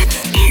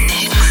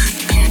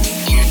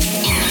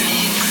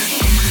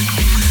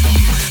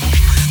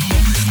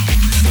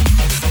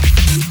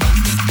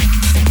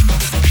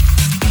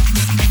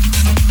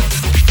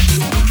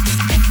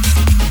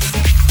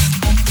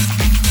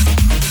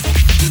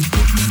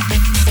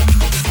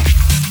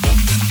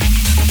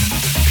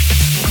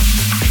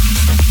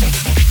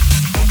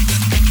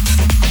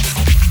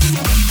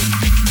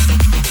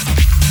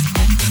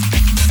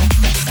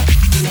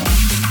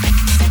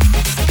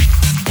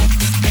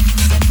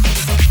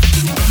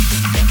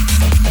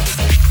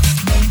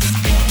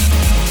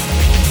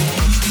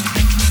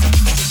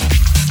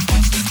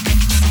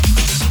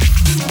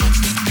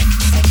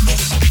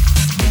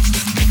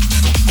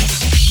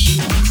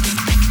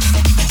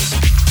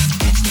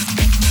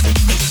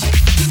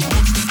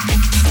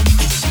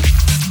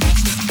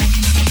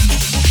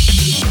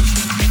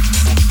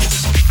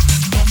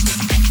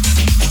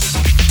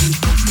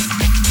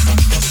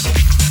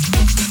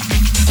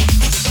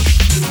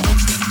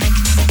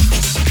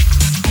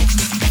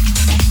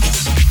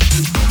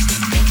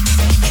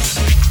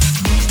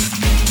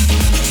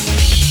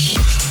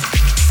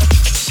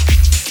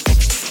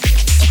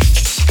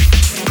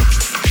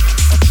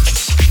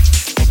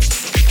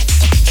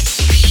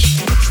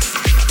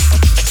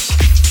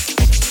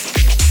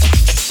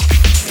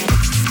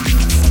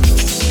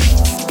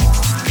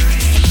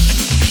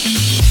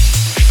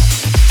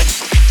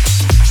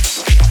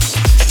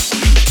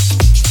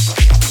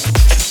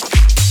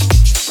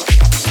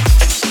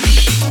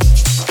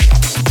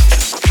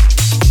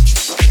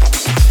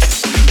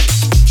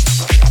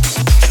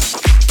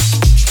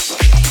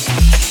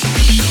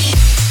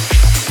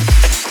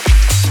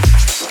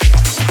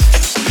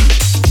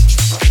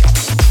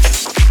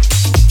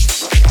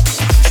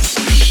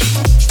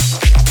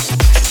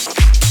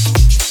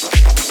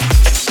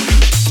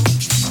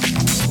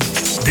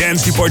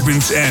 Dance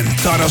Department en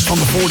Taras van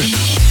de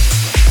Voorde.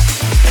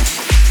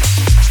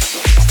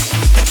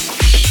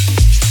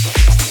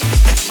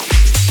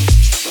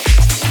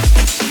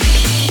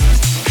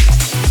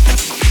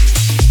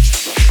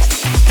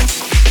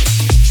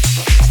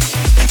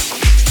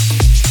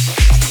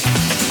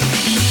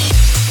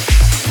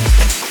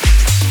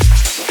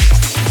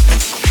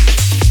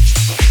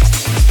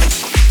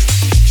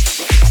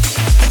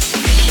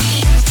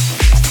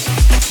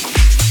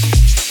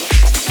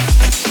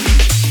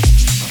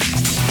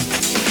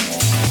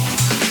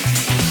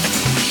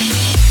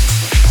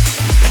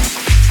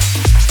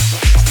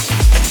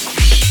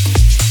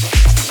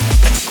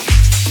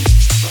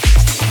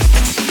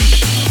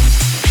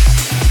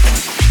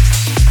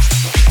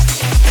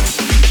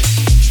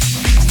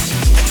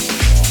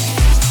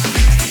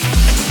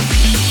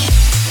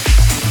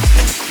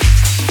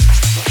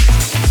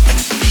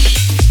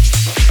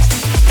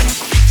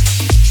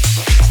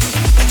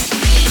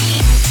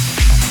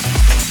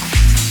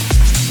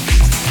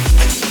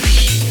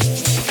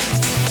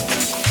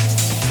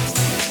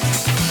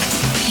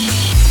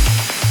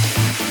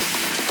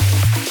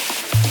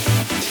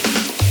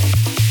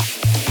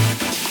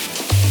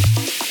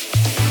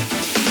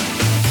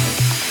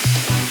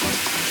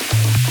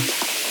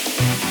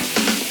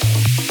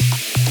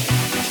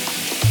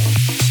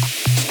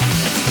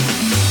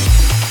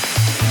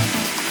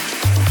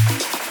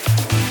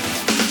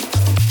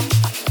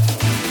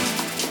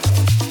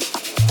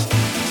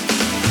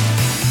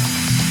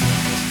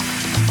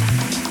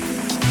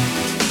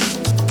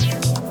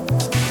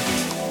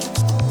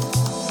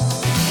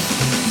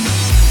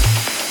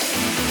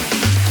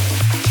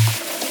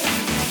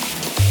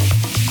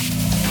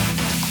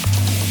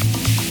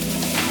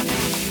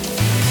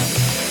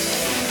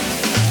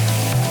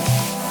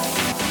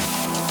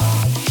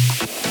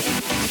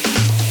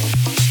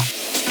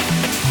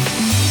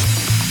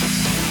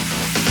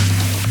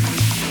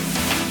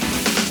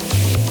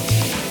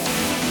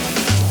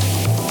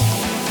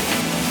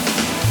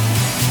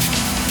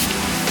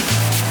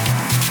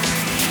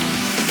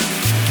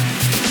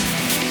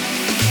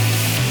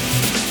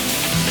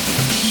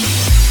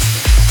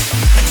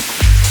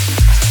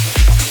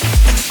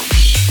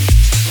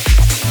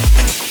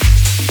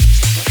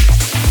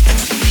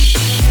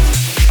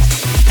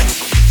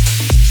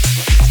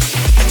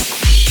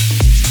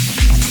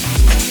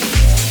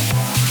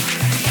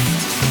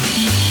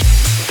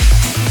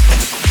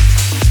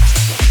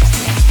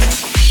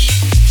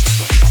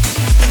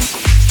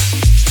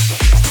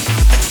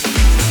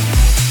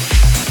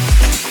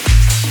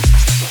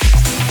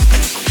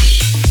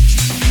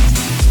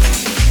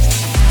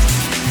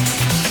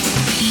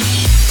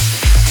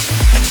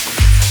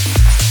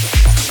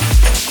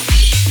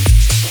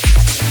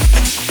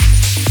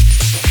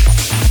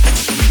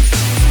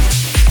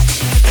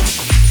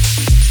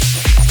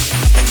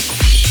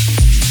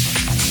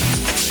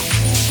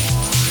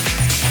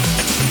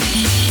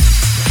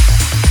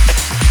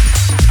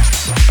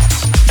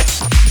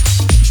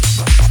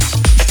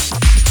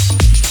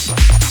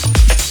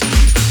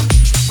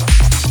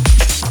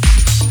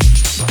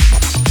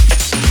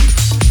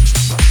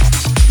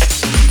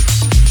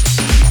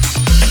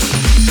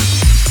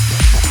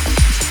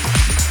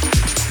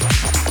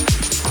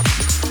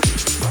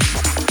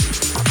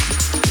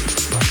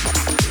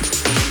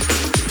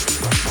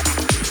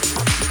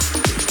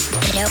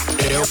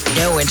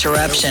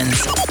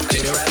 interruptions.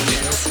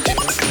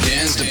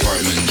 Dance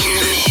department.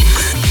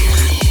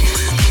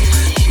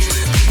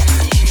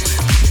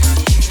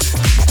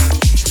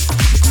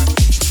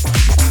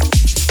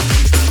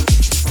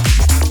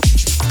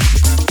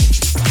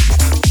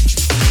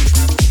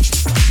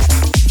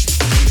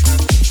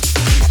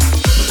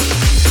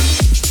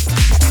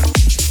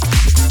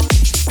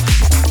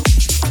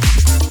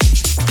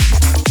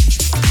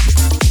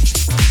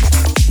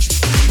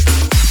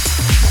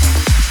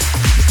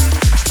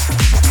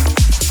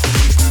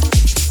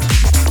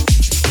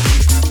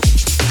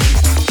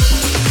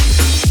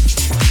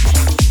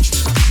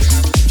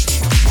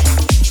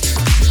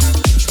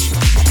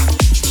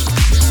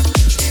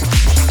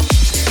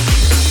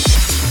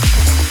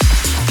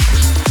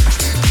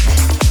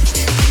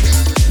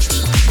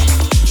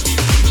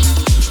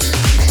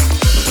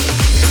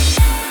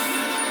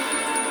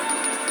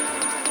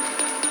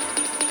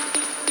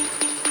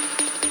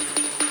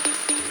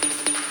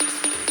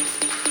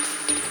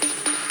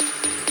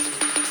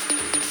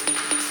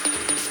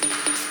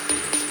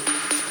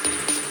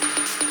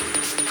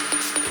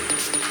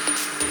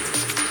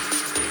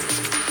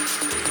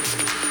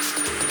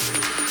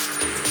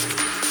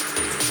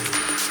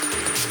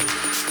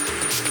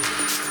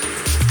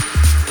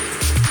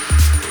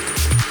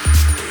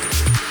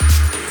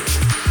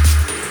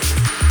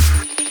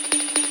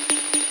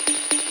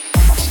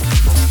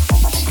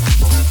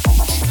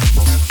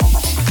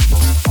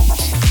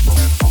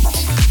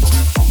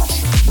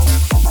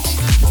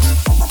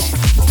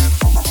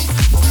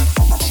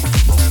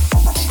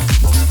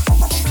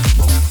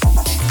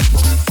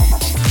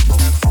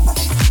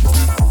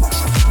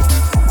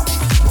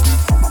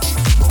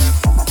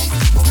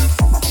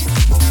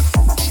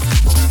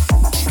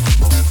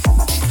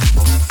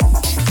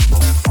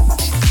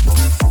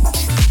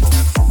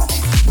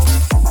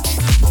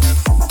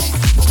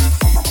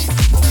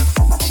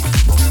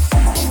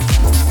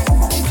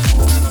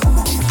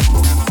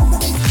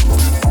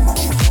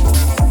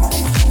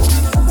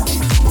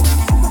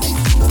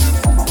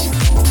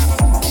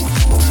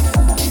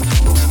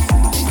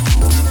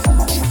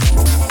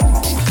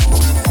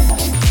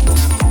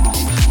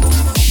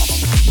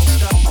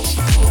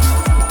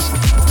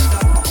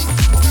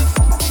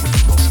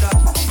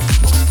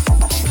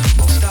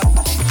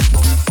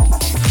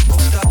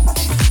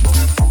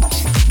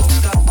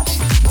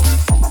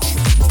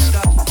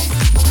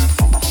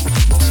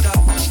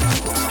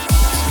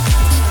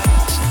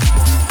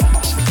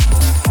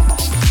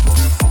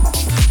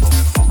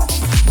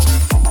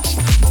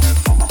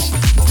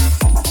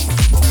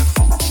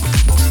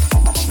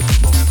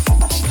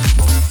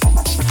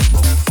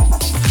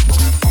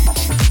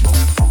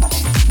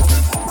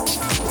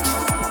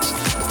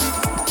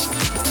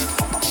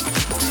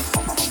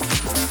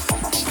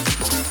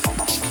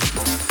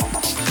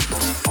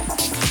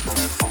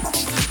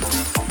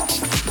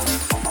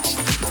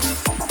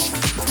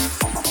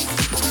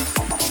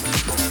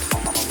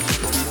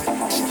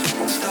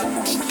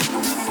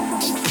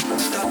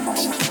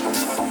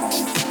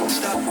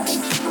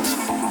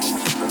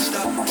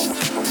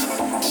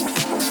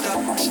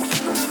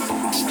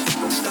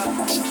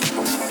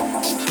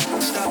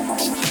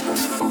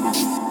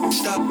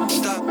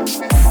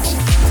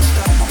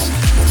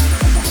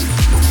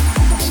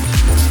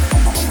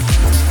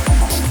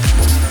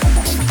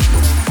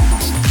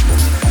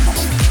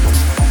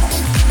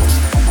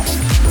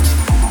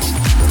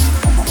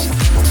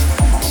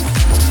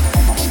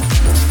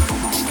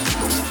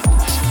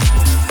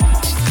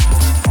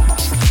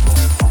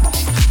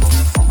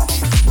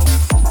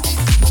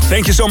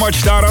 Thank you so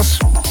much, Taras.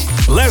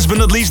 Last but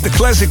not least, the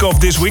classic of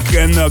this week.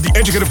 And the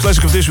educative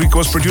classic of this week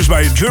was produced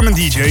by a German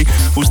DJ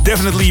who's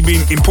definitely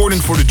been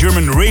important for the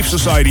German rave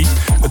society.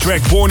 A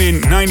track born in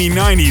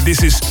 1990.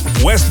 This is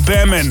West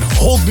Bam and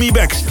Hold Me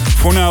Back.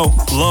 For now,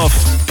 love,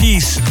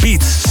 peace,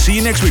 beats. See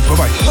you next week.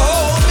 Bye-bye.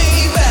 Hold me